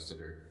Douglass that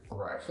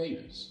are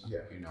famous. Yeah,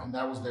 and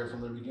that was there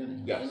from the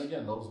beginning. Yes. And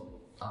again, those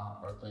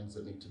are things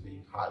that need to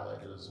be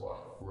highlighted as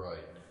well.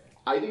 Right.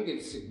 I think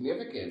it's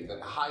significant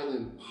that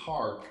Highland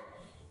Park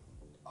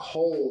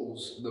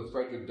holds the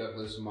Frederick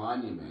Douglass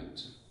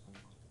Monument,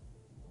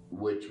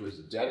 which was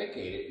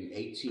dedicated in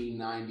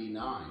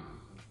 1899.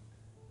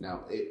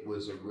 Now, it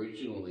was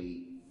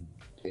originally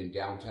in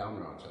downtown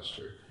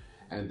Rochester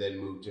and then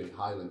moved to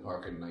Highland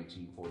Park in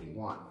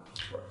 1941.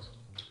 Correct.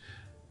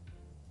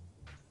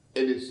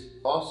 It is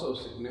also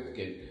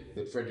significant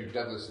that Frederick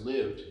Douglass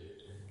lived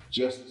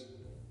just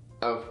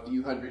a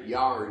few hundred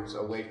yards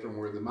away from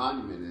where the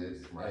monument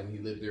is, right. And he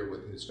lived there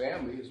with his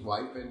family, his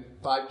wife, and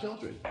 5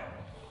 children.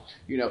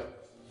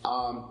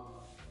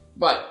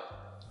 But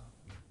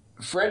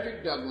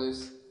Frederick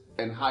Douglass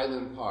and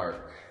Highland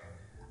Park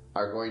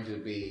are going to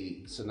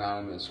be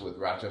synonymous with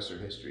Rochester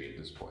history at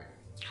this point.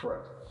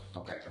 Correct.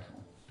 Okay.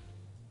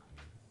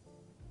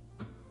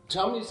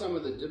 Tell me some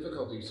of the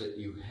difficulties that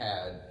you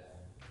had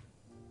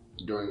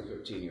during the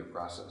 15-year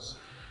process.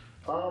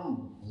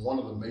 One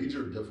of the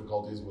major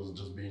difficulties was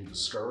just being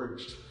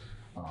discouraged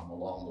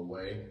along the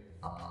way.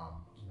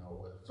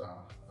 With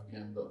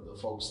again the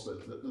folks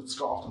that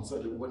scoffed and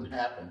said it wouldn't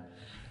happen.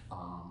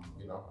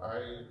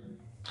 I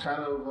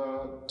kind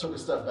of took a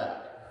step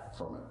back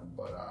from it,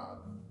 but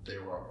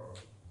there were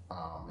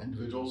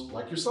individuals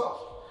like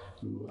yourself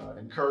who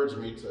encouraged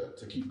me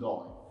to keep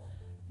going.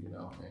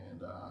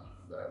 And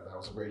that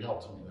was a great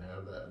help to me to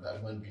have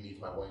that wind beneath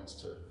my wings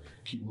to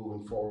keep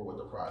moving forward with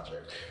the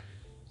project.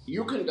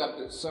 You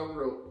conducted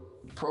several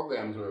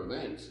programs or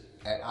events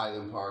at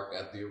Highland Park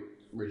at the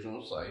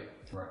original site.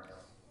 Right.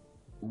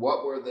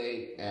 What were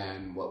they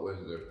and what was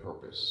their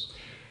purpose?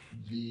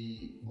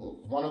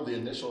 One of the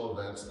initial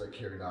events that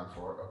carried on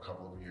for a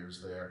couple of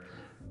years there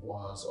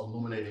was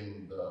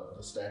illuminating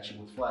the statue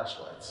with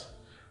flashlights.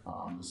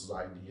 This is the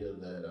idea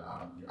that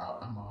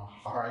I'm a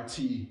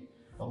RIT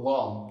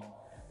alum,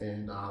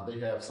 and they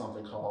have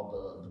something called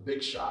the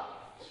Big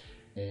Shot.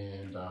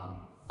 And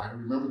I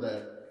remember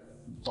that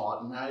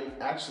thought, and I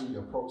actually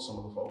approached some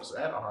of the folks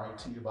at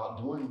RIT about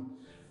doing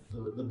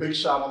the Big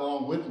Shot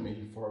along with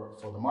me for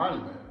the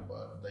monument,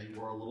 but they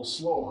were a little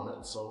slow on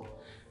it, so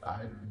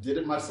I did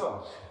it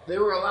myself. They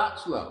were a lot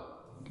slow.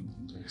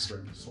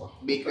 Extremely slow.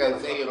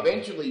 Because they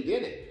eventually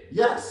did it.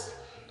 Yes.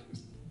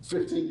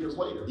 15 years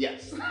later.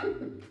 Yes.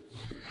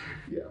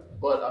 Yeah,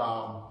 but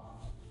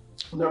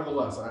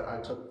nevertheless, I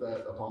took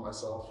that upon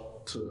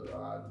myself to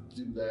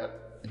do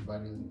that,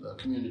 inviting the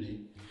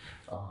community,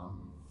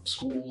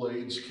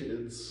 school-age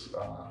kids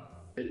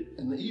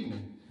in the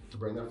evening to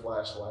bring their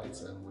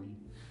flashlights, and we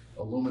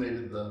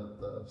illuminated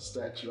the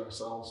statue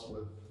ourselves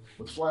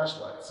with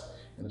flashlights,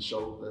 and it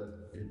showed that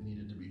it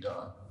needed to be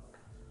done.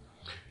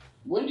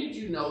 When did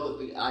you know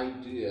that the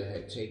idea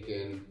had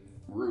taken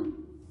root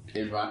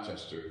in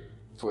Rochester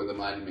for the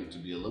monument to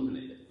be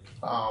illuminated?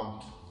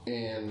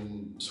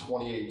 In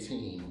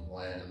 2018,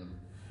 when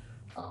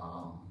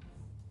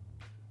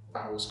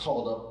I was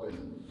called up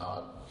and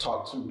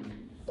talked to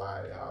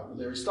by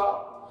Larry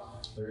Staub.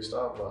 Larry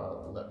Staub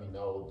let me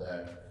know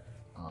that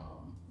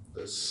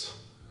this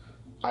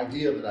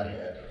idea that I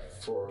had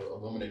for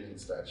illuminating the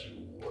statue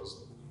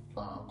was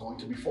going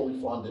to be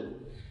fully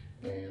funded,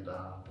 and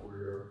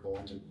we're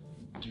going to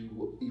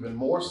do even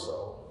more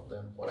so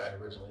than what I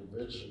originally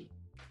envisioned.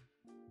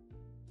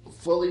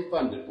 Fully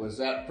funded, was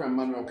that from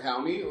Monroe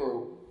County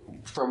or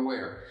from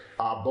where?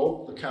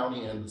 Both the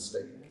county and the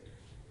state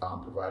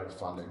provided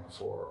funding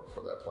for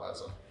that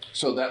plaza.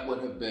 So that would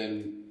have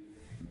been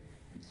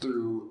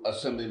through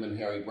Assemblyman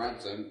Harry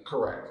Bronson.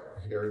 Correct.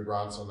 Harry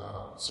Bronson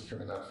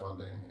securing that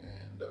funding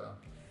and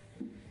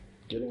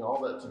getting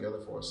all that together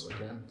for us.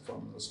 Again,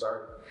 from the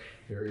start,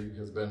 Harry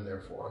has been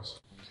there for us.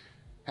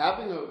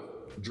 Having a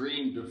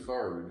dream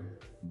deferred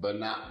but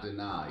not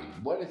denied,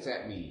 what does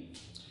that mean?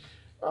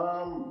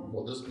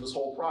 Well, this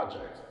whole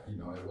project,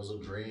 it was a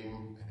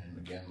dream, and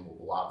again,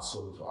 lots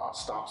of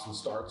stops and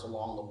starts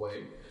along the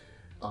way,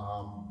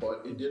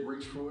 but it did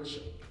reach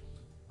fruition.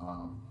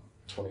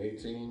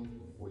 2018,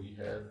 we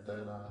had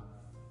that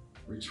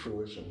reach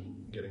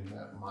fruition, getting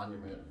that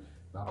monument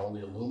not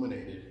only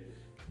illuminated,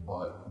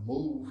 but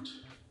moved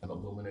and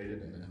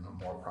illuminated in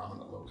a more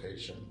prominent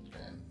location.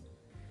 And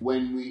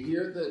when we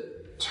hear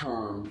the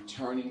term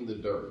turning the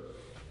dirt,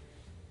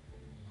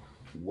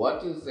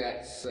 what does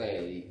that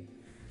say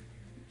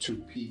to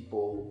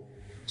people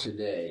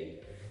today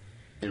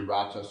in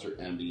Rochester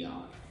and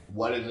beyond?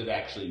 What does it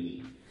actually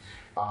mean?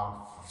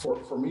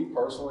 For me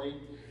personally,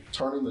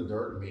 turning the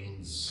dirt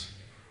means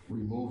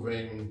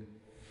removing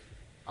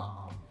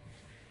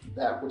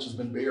that which has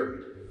been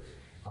buried,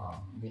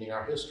 meaning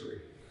our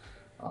history.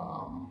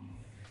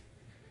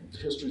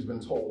 History's been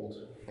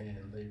told,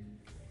 and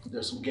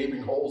there's some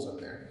gaping holes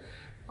in there.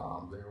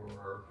 There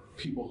were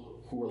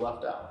people who were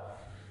left out.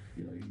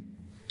 You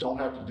don't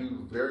have to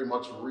do very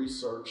much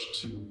research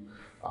to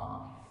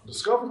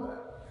discover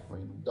that. I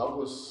mean,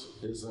 Douglass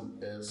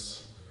isn't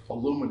as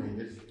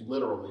illuminated,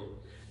 literally,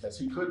 as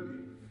he could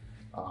be.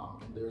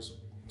 And there's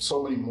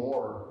so many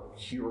more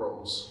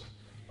heroes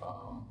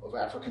of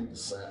African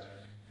descent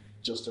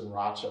just in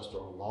Rochester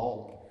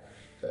alone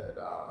that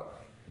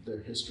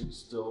their history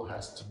still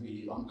has to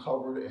be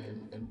uncovered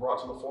and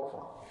brought to the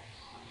forefront.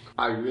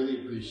 I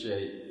really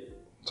appreciate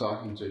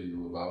talking to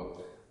you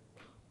about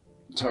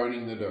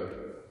turning the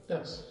dirt.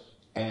 Yes.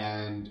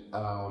 And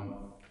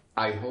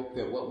I hope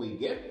that what we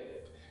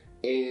get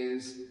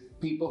is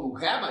people who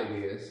have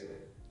ideas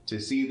to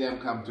see them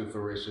come to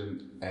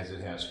fruition as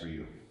it has for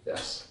you.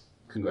 Yes.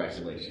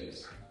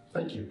 Congratulations.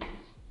 Thank you.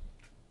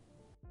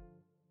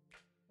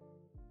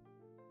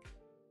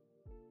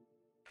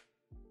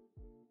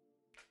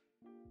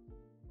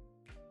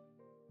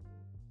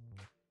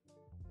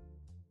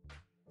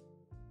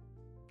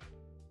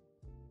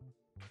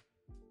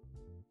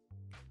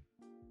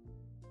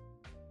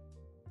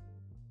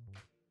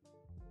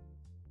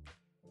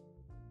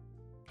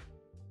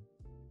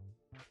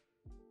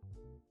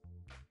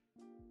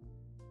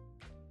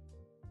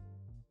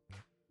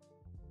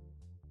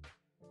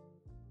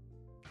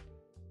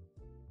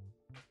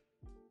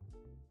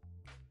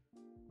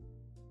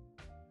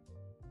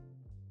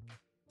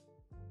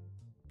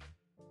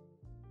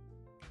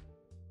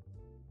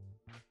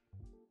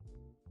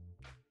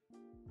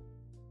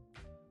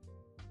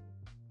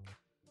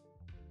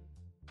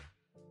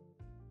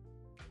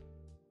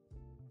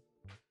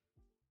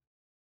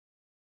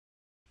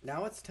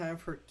 Now it's time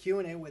for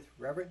Q&A with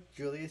Reverend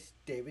Julius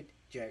David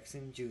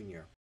Jackson,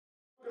 Jr.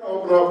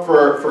 We're going to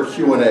open up for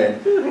Q&A.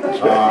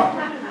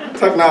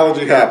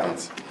 Technology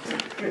happens.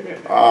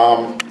 It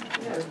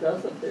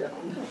doesn't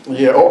happen.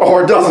 Yeah,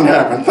 or it doesn't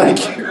happen.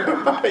 Thank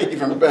you.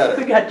 Even better.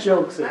 We got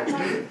jokes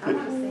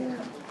in.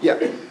 Yeah.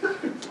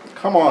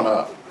 Come on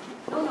up.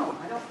 No,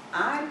 I don't.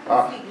 I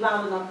speak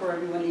loud enough for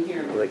everyone to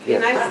hear me. Be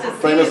nice to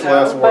see Famous you,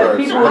 last though. words.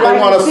 people I would like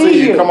want to to see see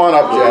you. you. Come on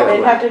up, Jack.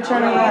 They'd have to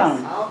turn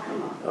around. I'll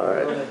come on. All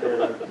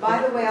right.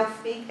 By the way, I'll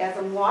speak as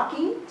I'm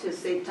walking to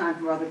save time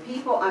for other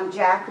people. I'm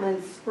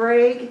Jacqueline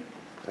Sprague.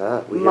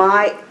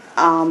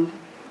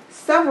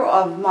 Several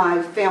of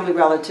my family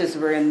relatives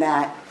were in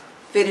that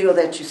video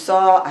that you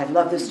saw. I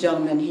love this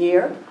gentleman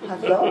here.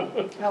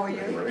 Hello. How are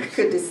you?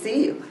 Good to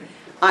see you.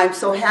 I'm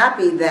so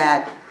happy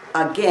that,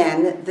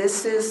 again,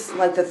 this is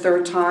like the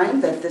third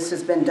time that this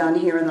has been done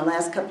here in the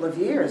last couple of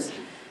years.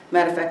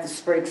 Matter of fact, the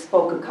Sprague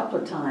spoke a couple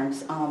of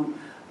times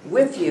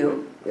with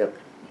you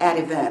at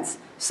events.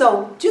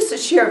 So just to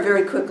share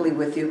very quickly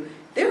with you,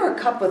 there are a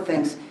couple of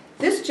things.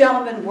 This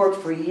gentleman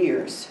worked for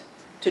years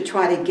to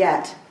try to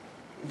get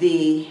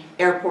the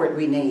airport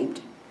renamed.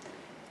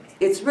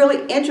 It's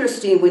really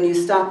interesting when you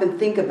stop and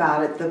think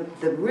about it.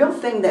 The real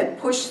thing that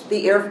pushed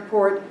the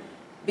airport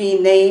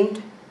being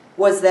named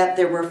was that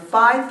there were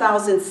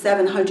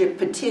 5,700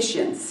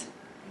 petitions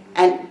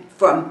and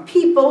from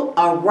people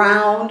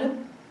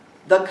around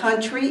the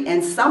country,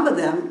 and some of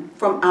them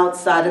from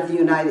outside of the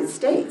United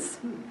States.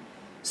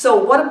 So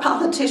what do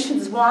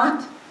politicians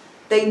want?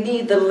 They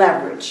need the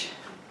leverage.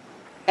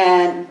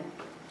 And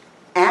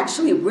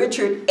actually,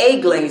 Richard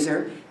A.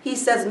 Glazer, he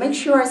says, make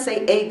sure I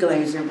say A.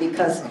 Glazer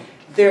because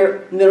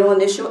their middle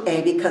initial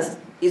A, because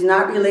he's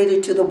not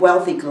related to the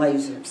wealthy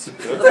Glazers.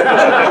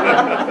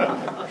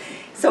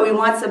 So he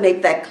wants to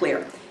make that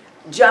clear.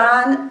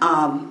 John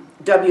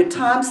W.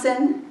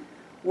 Thompson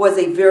was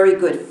a very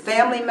good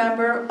family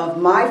member of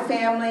my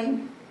family.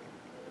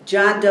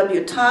 John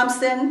W.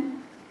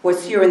 Thompson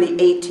was here in the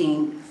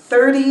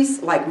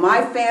 1830s, like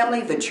my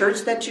family, the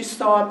church that you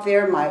saw up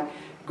there. My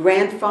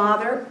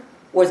grandfather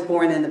was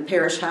born in the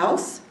parish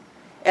house.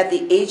 At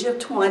the age of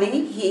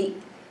 20,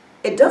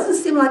 it doesn't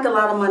seem like a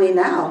lot of money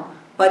now,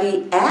 but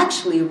he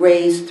actually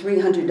raised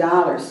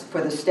 $300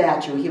 for the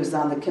statue. He was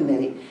on the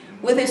committee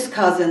with his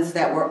cousins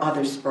that were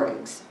other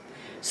Spriggs.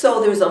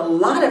 So there's a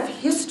lot of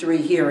history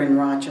here in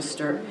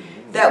Rochester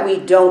that we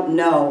don't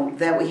know,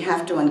 that we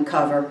have to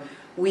uncover.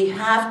 We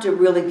have to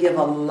really give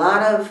a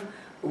lot of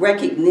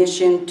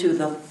recognition to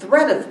the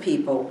thread of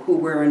people who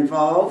were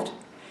involved.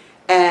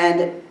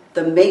 And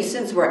the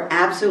Masons were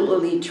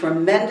absolutely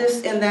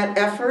tremendous in that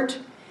effort.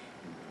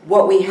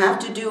 What we have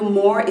to do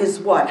more is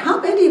what? How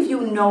many of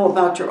you know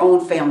about your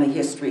own family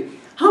history?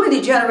 How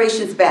many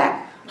generations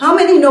back? How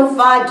many know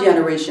 5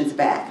 generations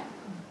back?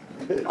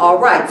 All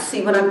right,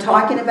 see what I'm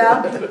talking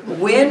about?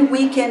 When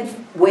we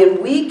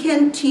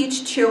can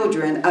teach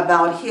children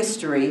about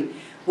history,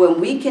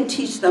 when we can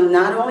teach them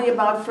not only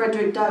about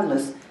Frederick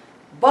Douglass,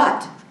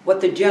 but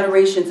what the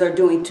generations are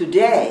doing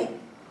today,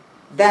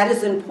 that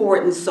is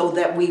important so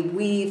that we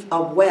weave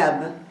a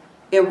web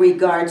in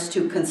regards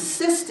to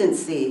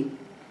consistency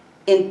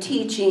in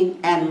teaching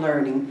and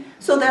learning.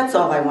 So that's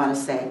all I want to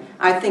say.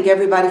 I thank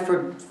everybody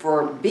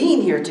for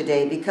being here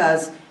today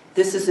because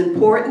this is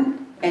important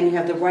and you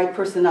have the right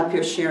person up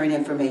here sharing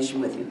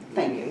information with you.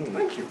 Thank you.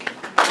 Thank you.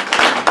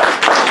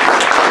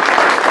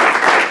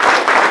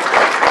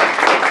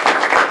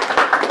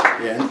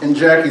 Yeah, and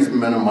Jackie's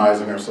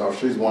minimizing herself.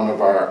 She's one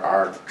of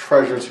our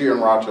treasures here in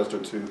Rochester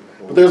too.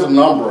 But there's a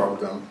number of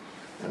them.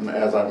 And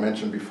as I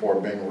mentioned before,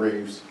 Bing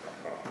Reeves.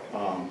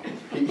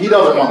 He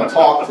doesn't want to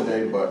talk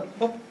today, but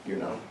you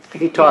know.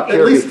 He talked at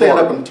here least stand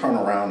before. up and turn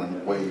around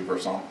and wave or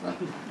something.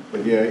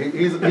 But yeah,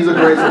 he's a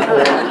great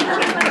supporter.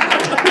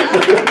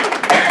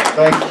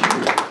 Thank you.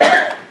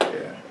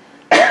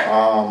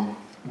 Yeah.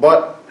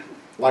 But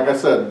like I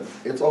said,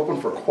 it's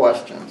open for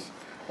questions.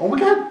 Oh, we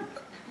got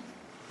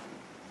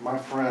my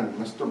friend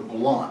Mr.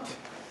 Blunt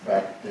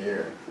back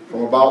there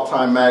from About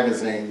Time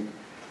magazine.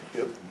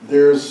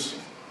 This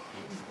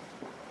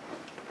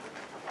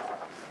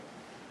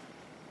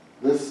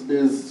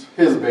is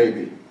his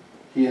baby.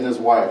 He and his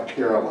wife,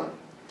 Carolyn,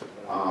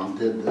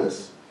 did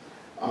this.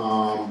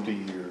 50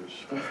 years.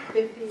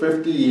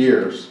 50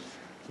 years.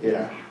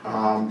 Yeah.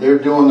 They're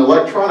doing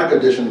electronic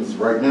editions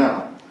right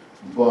now.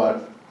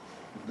 But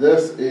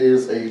this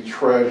is a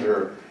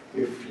treasure.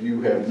 If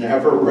you have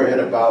never read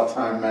About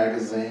Time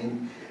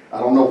magazine, I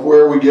don't know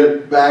where we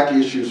get back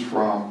issues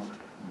from,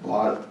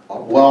 but a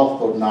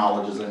wealth of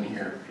knowledge is in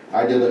here.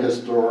 I did a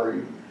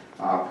history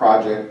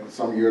project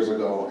some years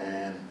ago,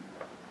 and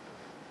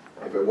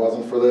if it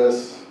wasn't for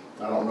this,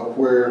 I don't know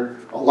where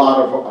a lot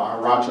of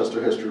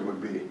Rochester history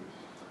would be,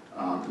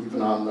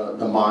 even on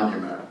the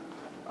monument.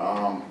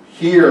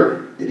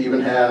 Here, it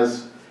even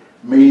has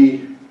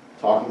me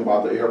talking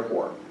about the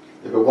airport.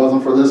 If it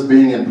wasn't for this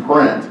being in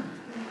print,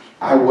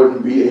 I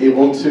wouldn't be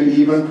able to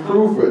even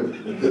prove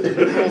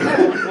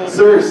it.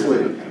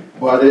 Seriously.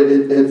 But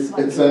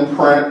it's in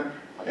print,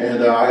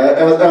 and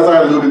as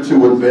I alluded to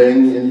with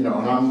Bing, and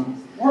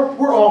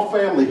we're all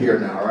family here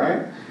now,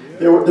 right?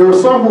 There were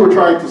some who were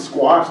trying to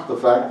squash the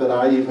fact that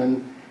I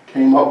even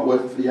came up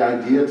with the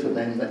idea to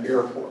name the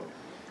airport.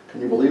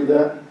 Can you believe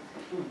that?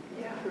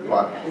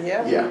 But,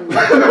 yeah.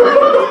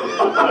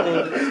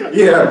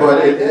 Yeah,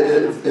 but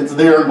it's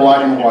there in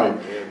black and white.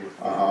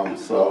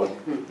 So,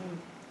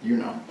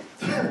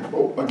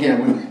 again,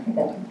 we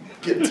won't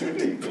get too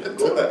deep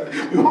into that.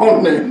 We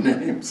won't name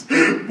names.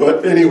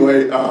 But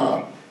anyway,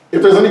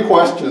 if there's any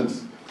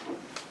questions.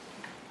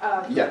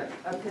 Yeah.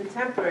 A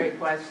contemporary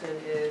question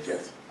is,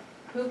 Yes.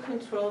 Who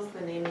controls the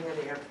naming of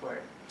the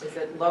airport? Is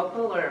it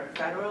local or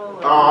federal?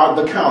 Or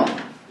The county.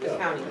 the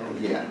county?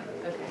 Yeah.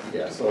 Okay.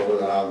 Yeah,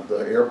 so the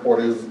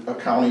airport is a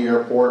county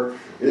airport.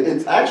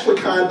 It's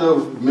actually kind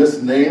of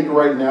misnamed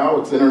right now.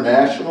 It's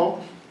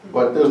international,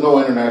 but there's no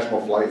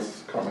international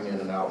flights coming in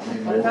and out.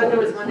 I thought there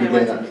was one that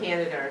went to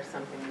Canada or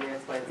something. And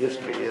that's why it's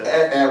Used to be, named.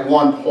 At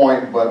one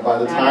point, but by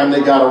the time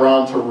they got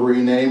around to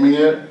renaming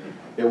it,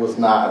 it was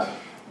not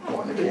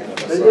going to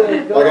Canada.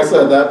 So, like I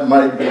said, that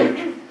might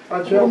be.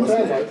 On Channel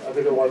 10, I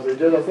think it was, they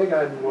did a thing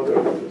on whether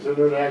it's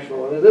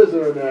international, and it is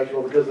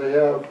international because they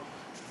have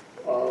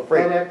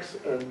FedEx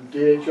and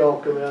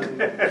DHL come in.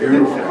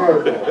 Beautiful.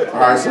 All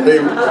right, so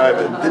did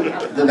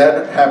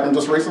that happen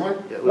just recently?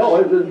 No,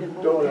 it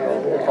didn't do it.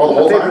 Oh, the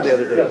whole time? The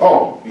other day.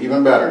 Oh,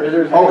 even better.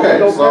 There's Okay,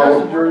 no so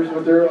passengers,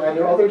 but they're on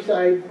the other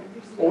side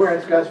Or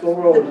at Scottsville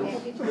Road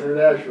is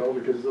international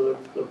because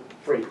of the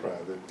freight.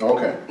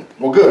 Okay,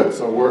 well, good,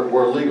 so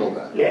we're legal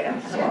then. Yeah.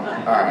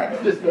 All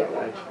right, Just that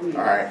much.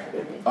 all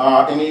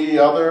right. Any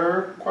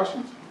other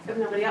questions? If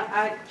nobody else,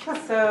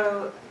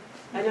 so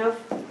I know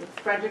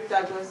Frederick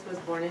Douglass was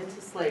born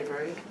into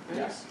slavery. Right?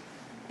 Yes.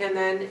 And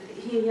then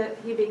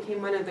he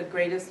became one of the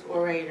greatest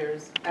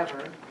orators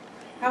ever.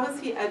 How was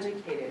he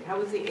educated? How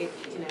was he,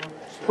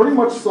 Pretty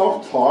much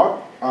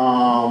self-taught.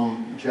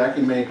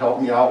 Jackie may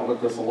help me out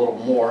with this a little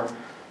more.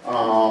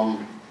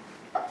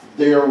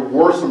 There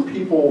were some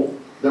people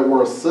that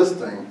were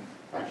assisting.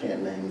 I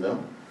can't name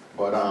them,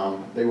 but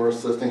they were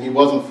assisting. He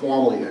wasn't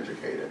formally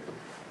educated.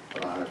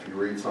 If you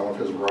read some of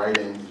his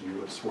writings, you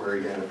would swear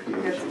he had a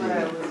PhD. That's what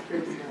I was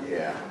curious about.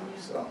 Yeah,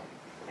 so.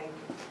 Thank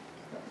you.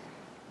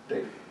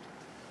 Dave.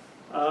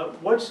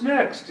 What's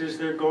next? Is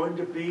there going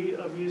to be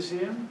a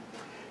museum?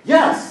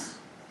 Yes,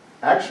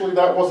 actually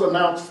that was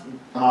announced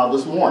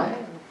this morning.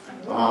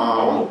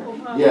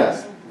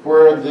 Yes,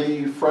 where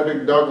the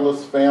Frederick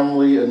Douglass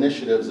Family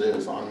Initiatives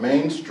is on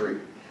Main Street.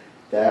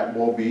 That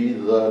will be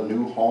the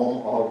new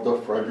home of the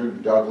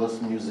Frederick Douglass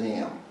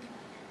Museum.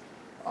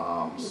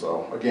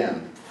 So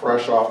again,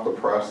 fresh off the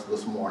press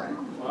this morning.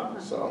 Wow.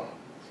 So.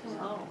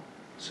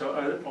 So,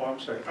 I'm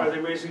sorry. Are they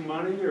raising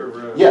money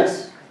or?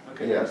 Yes.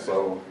 Okay. Yeah.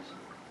 So,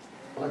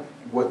 like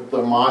with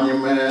the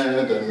monument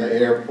and the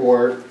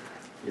airport,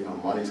 you know,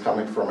 money's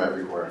coming from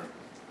everywhere.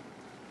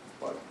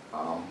 But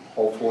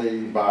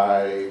hopefully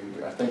by,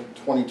 I think,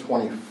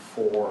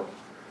 2024,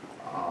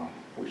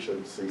 we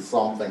should see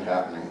something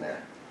happening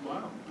there.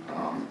 Wow.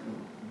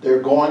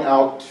 They're going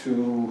out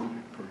to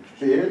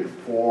bid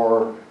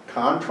for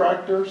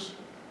contractors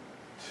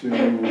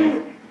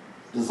to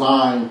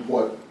design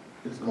what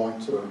is going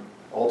to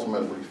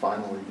ultimately,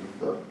 finally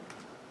be the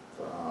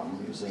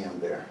museum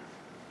there.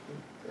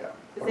 Yeah. Is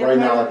But that right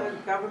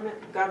part now, of the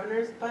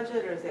governor's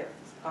budget, or is it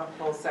a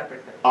whole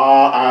separate thing?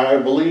 I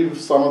believe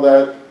some of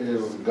that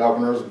is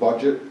governor's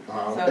budget. So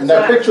And it's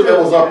that not picture that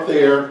was up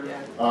Crozier, there,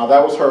 yeah.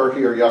 that was her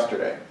here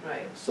yesterday.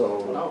 Right.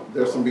 So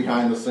there's some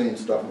behind the scenes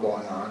stuff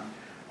going on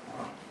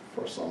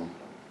for some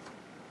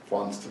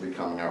funds to be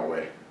coming our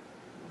way.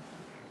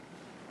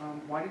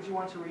 Why did you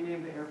want to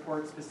rename the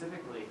airport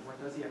specifically? What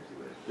does he have to do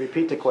with it?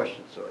 Repeat the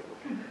question, sorry.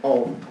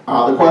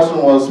 The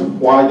question was,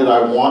 why did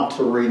I want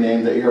to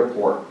rename the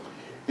airport?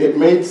 It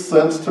made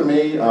sense to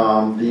me.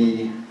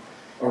 The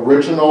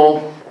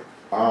original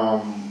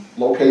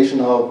location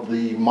of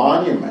the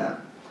monument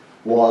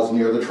was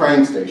near the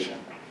train station.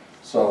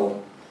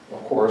 So,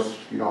 of course,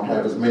 you don't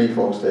have as many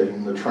folks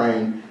taking the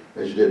train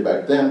as you did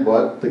back then,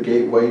 but the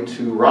gateway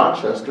to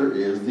Rochester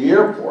is the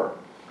airport.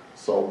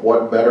 So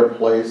what better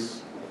place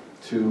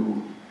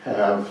to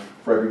have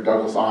Frederick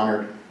Douglass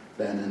honored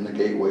than in the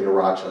gateway to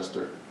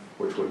Rochester,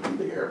 which would be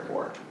the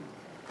airport.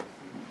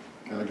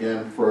 And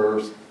again,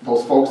 for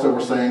those folks that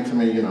were saying to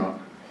me, you know,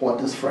 what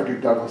does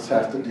Frederick Douglass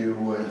have to do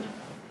with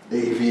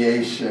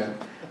aviation?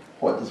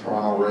 What does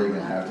Ronald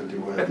Reagan have to do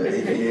with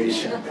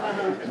aviation?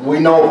 We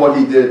know what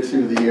he did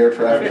to the air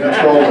traffic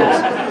controllers.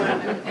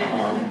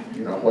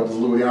 You know, what does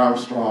Louis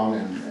Armstrong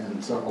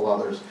and several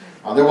others.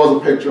 There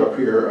was a picture up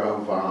here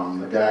of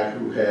the guy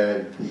who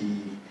had the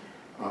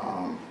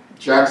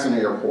Jackson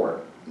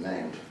Airport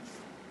named.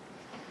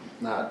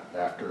 Not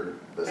after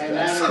this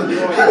Jackson.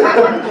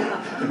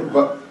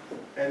 But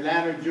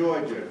Atlanta,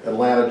 Georgia.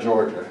 Atlanta,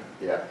 Georgia,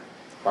 yeah.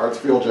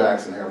 Hartsfield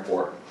Jackson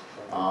Airport.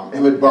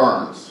 Emmett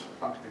Burns.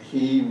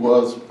 He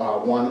was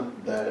one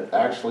that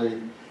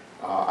actually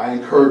I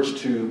encouraged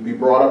to be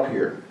brought up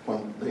here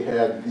when they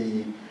had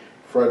the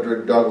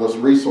Frederick Douglass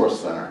Resource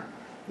Center.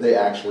 They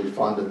actually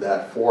funded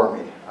that for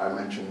me. I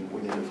mentioned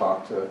we need to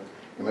talk to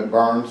Emmett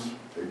Burns.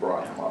 They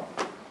brought him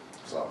up.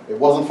 So it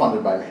wasn't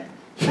funded by me.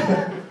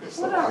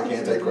 So I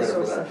can't take credit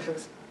for that.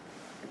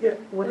 Yeah,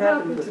 what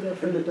happened to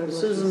the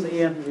Susan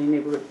B. Anthony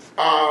neighborhood?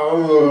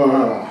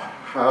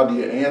 How do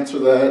you answer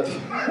that?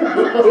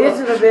 Is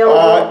it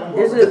available?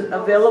 Is it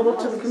available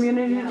to the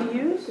community to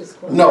use?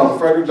 No, the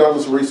Frederick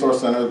Douglass Resource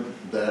Center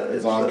that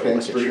is on King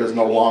Street is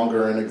no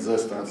longer in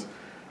existence.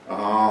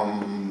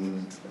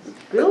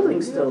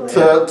 Building's still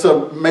there.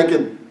 To make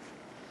it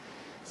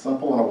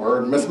simple in a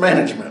word,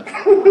 mismanagement.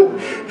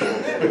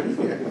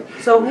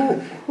 So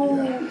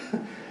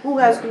who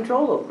has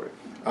control over it?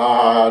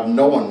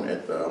 No one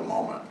at the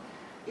moment.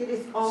 It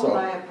is owned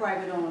by a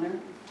private owner.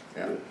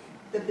 Yeah.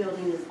 The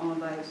building is owned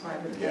by a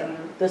private owner.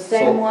 The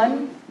same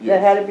one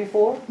that had it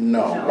before?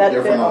 No, That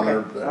different bit? owner.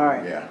 Okay. All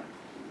right.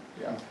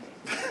 Yeah.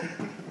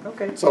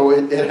 Okay. So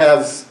it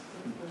has,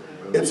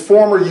 its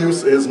former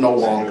use is no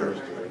longer.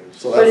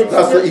 So But it's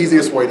that's still- the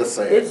easiest way to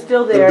say it. it's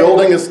still there. The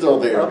building is still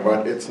there, Okay.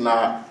 but it's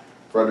not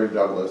Frederick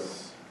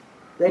Douglass.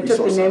 They took the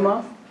Resource name Center.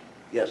 off?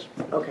 Yes.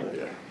 Okay.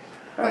 Yeah.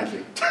 Thank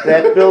you.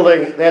 That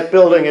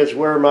building is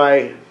where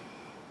my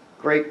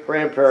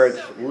great-grandparents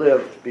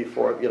lived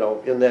before, you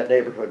know, in that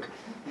neighborhood.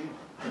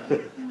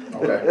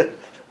 Okay.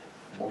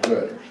 Well,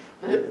 good.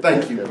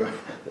 Thank you.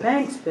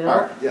 Thanks, Bill. All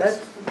right, yes.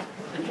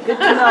 That's good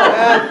to know.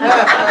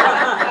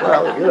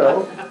 Well, you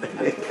know.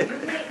 You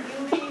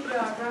made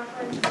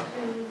reference to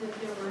that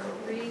there were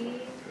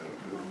 3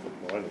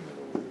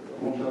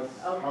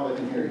 how they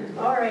can hear you.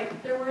 All right,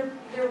 there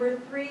were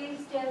 3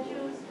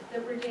 statues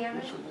that were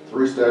damaged.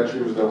 3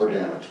 statues that were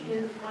damaged.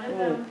 Is one of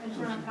them in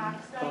front of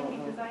Pakistan?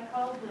 Because I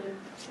called the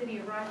city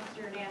of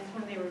Rochester and asked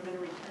when they were going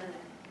to return it.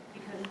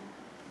 Because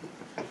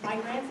my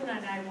grandson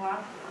and I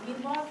walked, we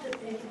loved it,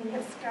 we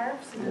had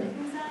scarves and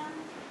mittens on,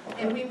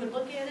 and we would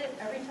look at it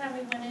every time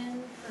we went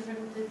in for him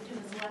to do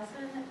his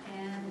lesson,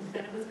 and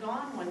then it was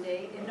gone one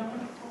day, and no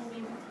one told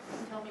me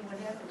what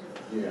happened to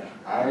it. Yeah,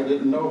 I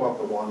didn't know about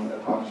the one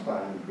at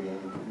Hochstein being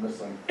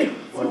missing.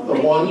 So But the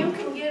maybe one, you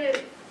can get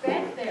it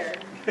back there.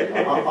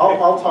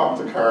 I'll talk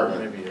to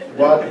Carmen.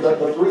 But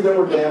the 3 that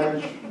were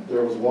damaged,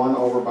 there was one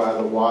over by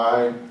the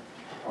Y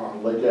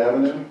on Lake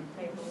Avenue.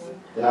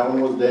 That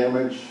one was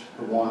damaged.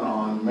 The one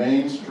on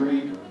Main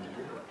Street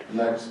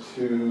next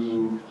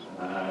to,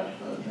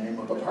 the name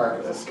of the park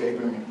is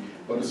escaping me,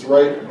 but it's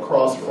right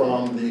across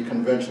from the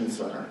convention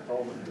center.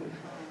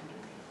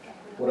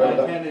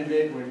 Whatever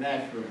that, with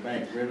National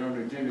Bank, right on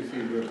the Tennessee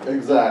River.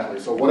 exactly.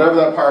 So whatever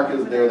that park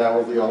is there, that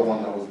was the other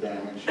one that was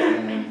damaged.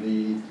 And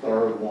the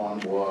third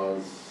one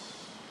was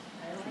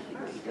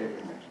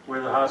escaping me.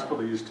 Where the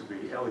hospital used to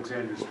be,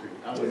 Alexander Street.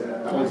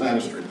 Yeah,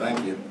 Alexander Street,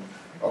 thank you.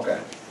 Okay.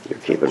 You're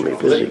keeping me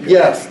busy.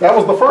 Yes, that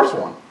was the first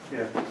one.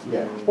 Yeah.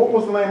 Yeah. What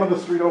was the name of the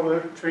street over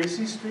there?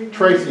 Tracy Street?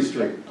 Tracy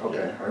Street.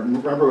 Okay. I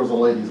remember it was a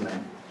lady's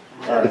name.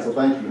 All right, so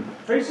thank you.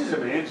 Tracy's a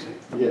man's name.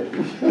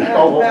 Yeah.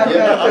 Oh,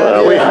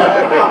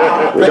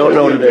 yeah. We don't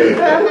know today.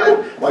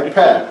 Like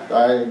Pat,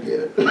 I get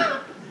it.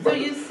 So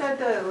you said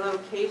the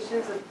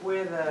locations of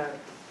where the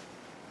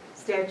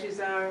statues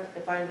are,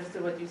 if I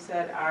understood what you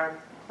said, are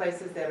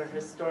places that are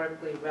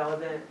historically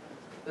relevant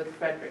with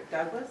Frederick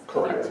Douglass?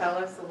 Correct. Can you tell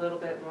us a little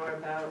bit more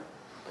about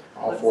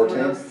All what 14?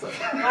 some of those,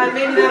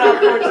 maybe not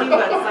all 14,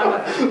 but some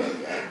of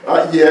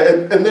them.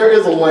 Yeah, and there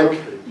is a link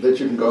that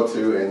you can go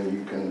to and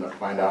you can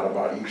find out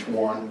about each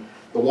one.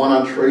 The one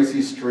on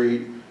Tracy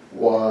Street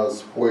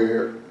was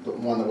where, the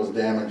one that was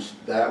damaged,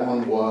 that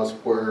one was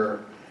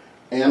where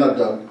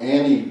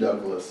Annie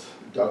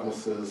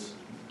Douglas's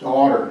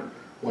daughter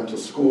went to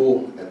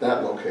school at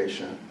that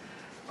location.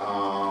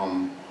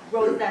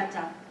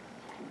 Rosetta.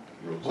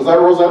 Was that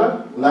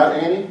Rosetta? Not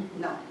Annie?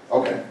 No.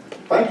 Okay,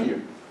 thank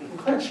you. I'm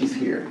glad she's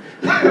here.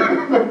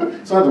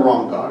 It's not the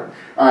wrong daughter.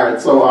 All right,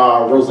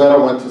 so Rosetta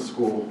went to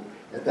school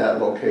at that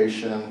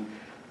location.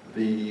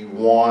 The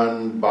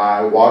one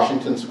by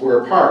Washington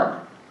Square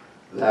Park,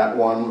 that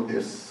one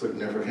is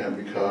significant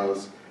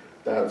because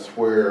that's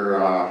where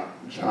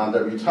John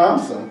W.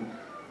 Thompson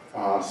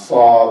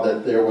saw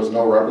that there was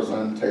no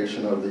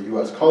representation of the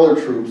U.S.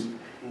 colored troops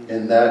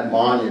in that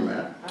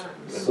monument.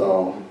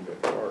 So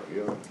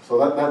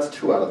that's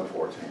 2 out of the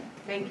 14.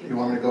 Thank you. You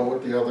want me to go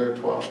with the other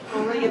 12?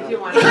 Only if you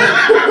want.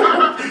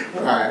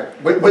 All right,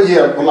 but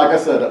yeah, but like I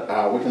said,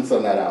 we can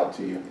send that out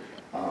to you.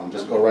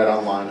 Just go right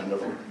online and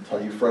it'll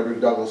tell you Frederick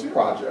Douglass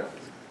Project.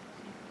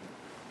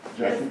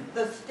 Jackie?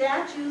 The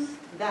statues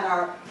that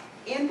are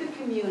in the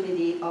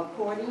community,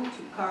 according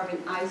to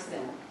Carvin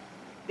Eisen,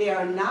 they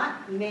are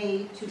not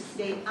made to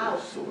stay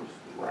out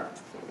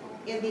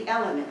in the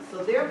elements.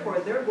 So therefore,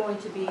 they're going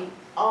to be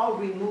all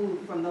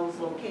removed from those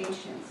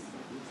locations.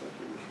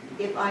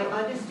 If I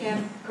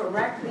understand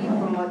correctly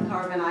from what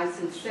Carvin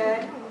Eisen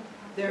said,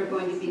 they're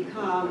going to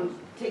become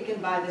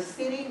taken by the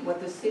city. What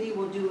the city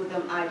will do with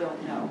them, I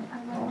don't know.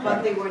 Okay.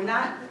 But they were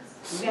not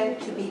meant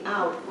to be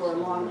out for a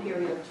long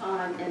period of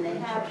time, and they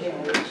have been.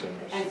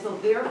 And so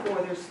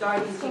therefore, they're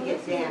starting to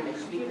get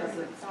damaged because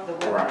of the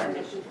weather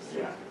conditions.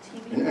 Yeah.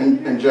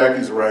 And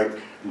Jackie's right.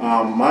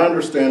 My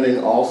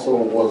understanding also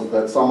was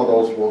that some of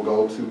those will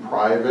go to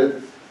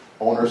private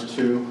owners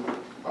too.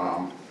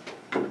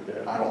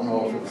 I don't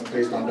know if it's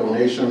based on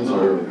donations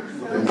or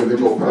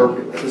individual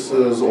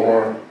purchases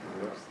or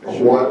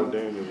what.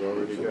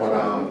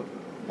 But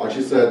like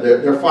she said,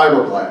 they're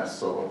fiberglass,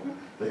 so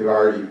they've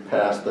already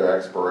passed their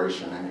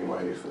expiration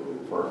anyway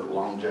for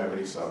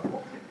longevity.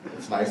 So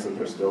it's nice that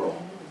they're still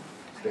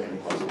standing.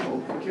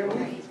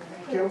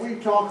 Can we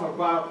talk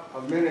about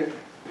a minute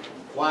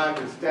why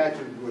the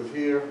statue was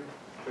here?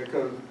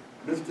 Because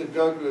Mr.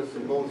 Douglass,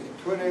 most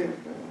 20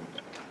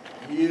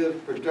 years,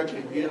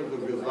 productive years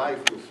of his life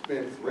was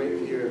spent right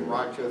here in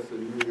Rochester,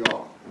 New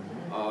York.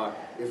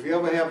 If you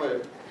ever have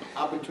an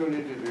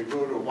opportunity to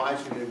go to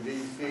Washington,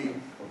 D.C.,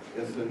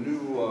 it's a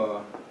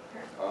new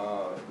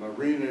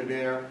marina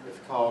there. It's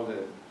called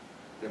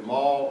the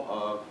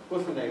Mall.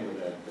 What's the name of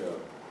that?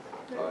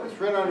 It's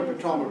right on the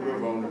Potomac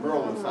River on the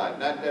Maryland side,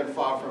 not that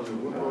far from the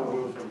Woodrow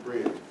Wilson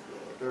Bridge.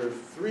 There's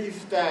 3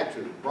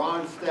 statues,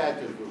 bronze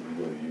statues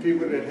of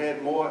people that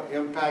had more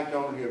impact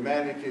on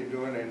humanity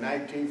during the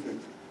 18th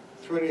and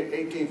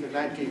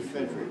 19th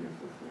century.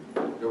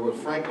 There was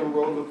Franklin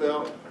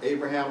Roosevelt,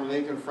 Abraham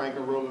Lincoln,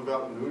 Franklin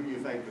Roosevelt, and who do you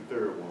think the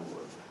third one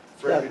was?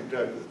 Frederick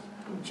Douglass.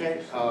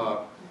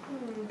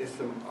 It's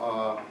some,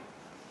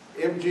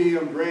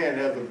 MGM Grand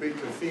has a big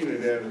casino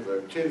there. There's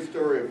a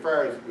 10-story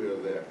Ferris wheel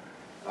there.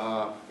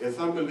 It's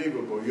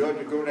unbelievable. You ought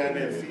to go down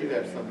there and see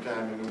that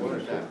sometime in the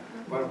wintertime.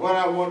 But what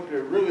I want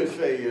to really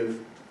say is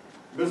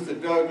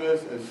Mr.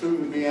 Douglass and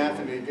Susan B.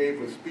 Anthony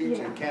gave a speech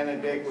in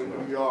Canandaigua,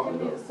 New York in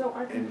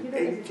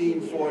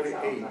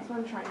 1848.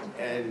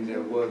 And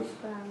it was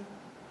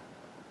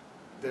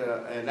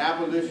an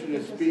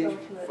abolitionist speech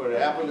for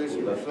the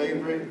abolition of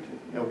slavery.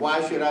 And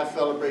why should I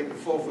celebrate the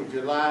 4th of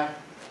July?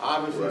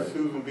 Obviously,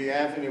 Susan B.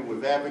 Anthony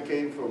was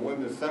advocating for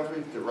women's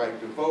suffrage, the right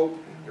to vote,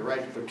 the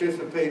right to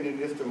participate in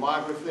this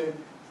democracy.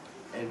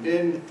 And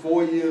then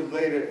 4 years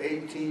later,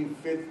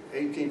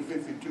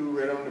 1852,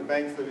 right on the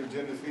banks of the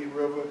Genesee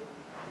River,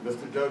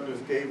 Mr. Douglass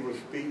gave a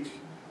speech.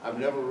 I've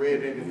never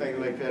read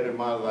anything like that in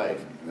my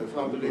life. It's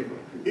unbelievable.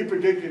 He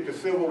predicted the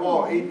Civil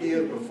War 8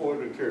 years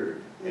before it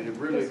occurred. And it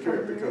really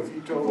occurred because he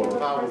told the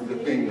powers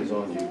that be,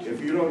 if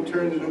you don't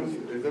turn loose,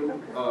 if the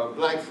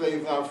black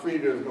slaves aren't free,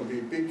 there's going to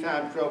be big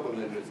time trouble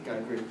in this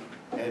country.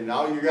 And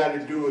all you got to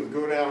do is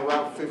go down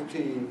Route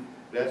 15,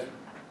 that's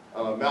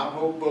Mount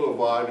Hope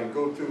Boulevard, and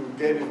go through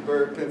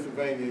Gettysburg,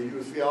 Pennsylvania.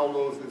 You'll see all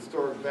those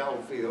historic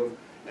battlefields.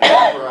 And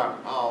that's where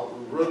our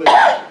really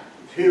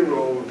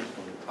heroes,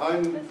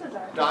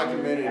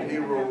 undocumented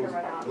heroes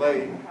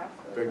lay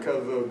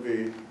because of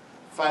the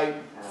fight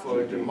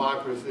for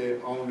democracy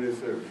on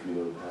this earth.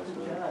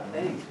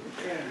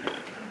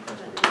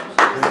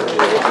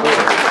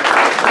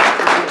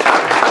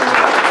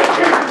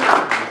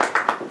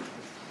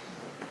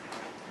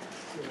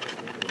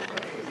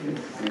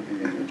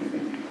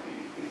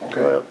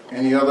 Okay.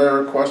 Any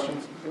other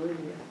questions?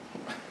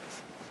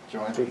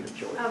 Joanne?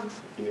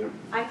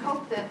 I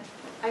hope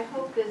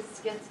this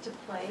gets to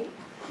play.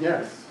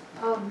 Yes.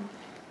 And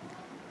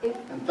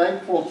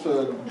thankful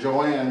to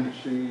Joanne,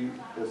 she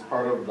is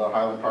part of the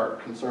Highland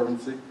Park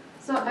Conservancy.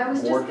 So I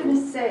was just going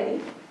to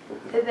say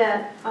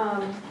that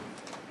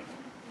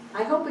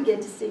I hope we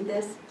get to see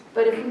this,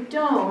 but if we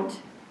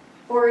don't,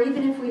 or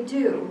even if we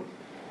do,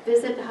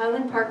 visit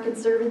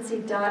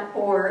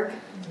highlandparkconservancy.org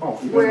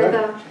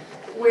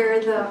where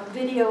the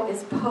video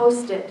is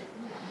posted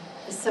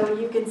so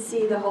you can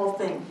see the whole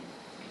thing.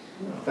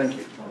 Thank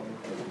you.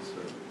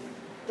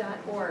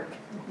 .org.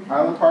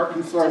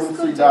 HighlandParkConservancy.org. Just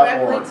go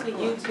directly to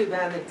YouTube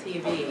on the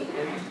TV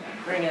and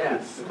bring it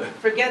up.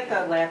 Forget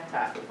the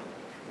laptop.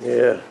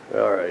 Yeah,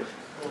 all right.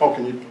 Oh,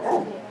 can you?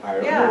 Oh,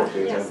 yeah,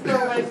 just go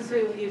right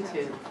to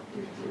YouTube.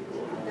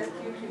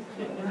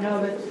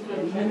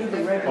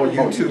 Oh,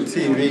 YouTube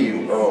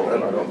TV. Oh, I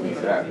don't need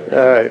that.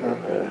 All right.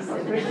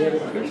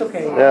 It's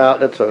okay. Yeah,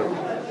 that's a.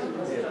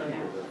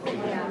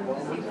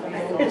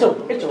 It's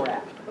a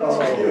wrap.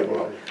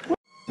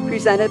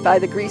 Presented by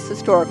the Greece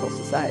Historical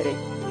Society.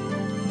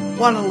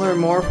 Want to learn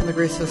more from the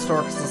Greece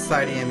Historical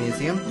Society and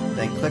Museum?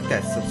 Then click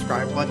that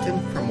subscribe button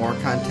for more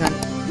content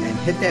and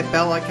hit that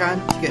bell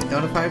icon to get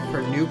notified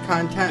for new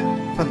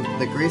content from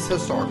the Greece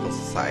Historical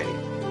Society.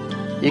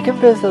 You can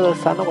visit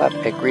us on the web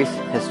at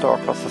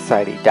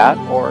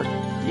GreeceHistoricalSociety.org.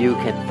 You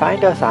can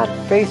find us on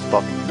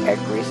Facebook at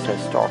Greece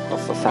Historical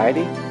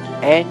Society,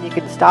 and you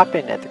can stop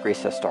in at the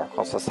Greece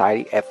Historical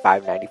Society at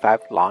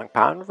 595 Long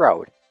Pond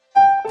Road.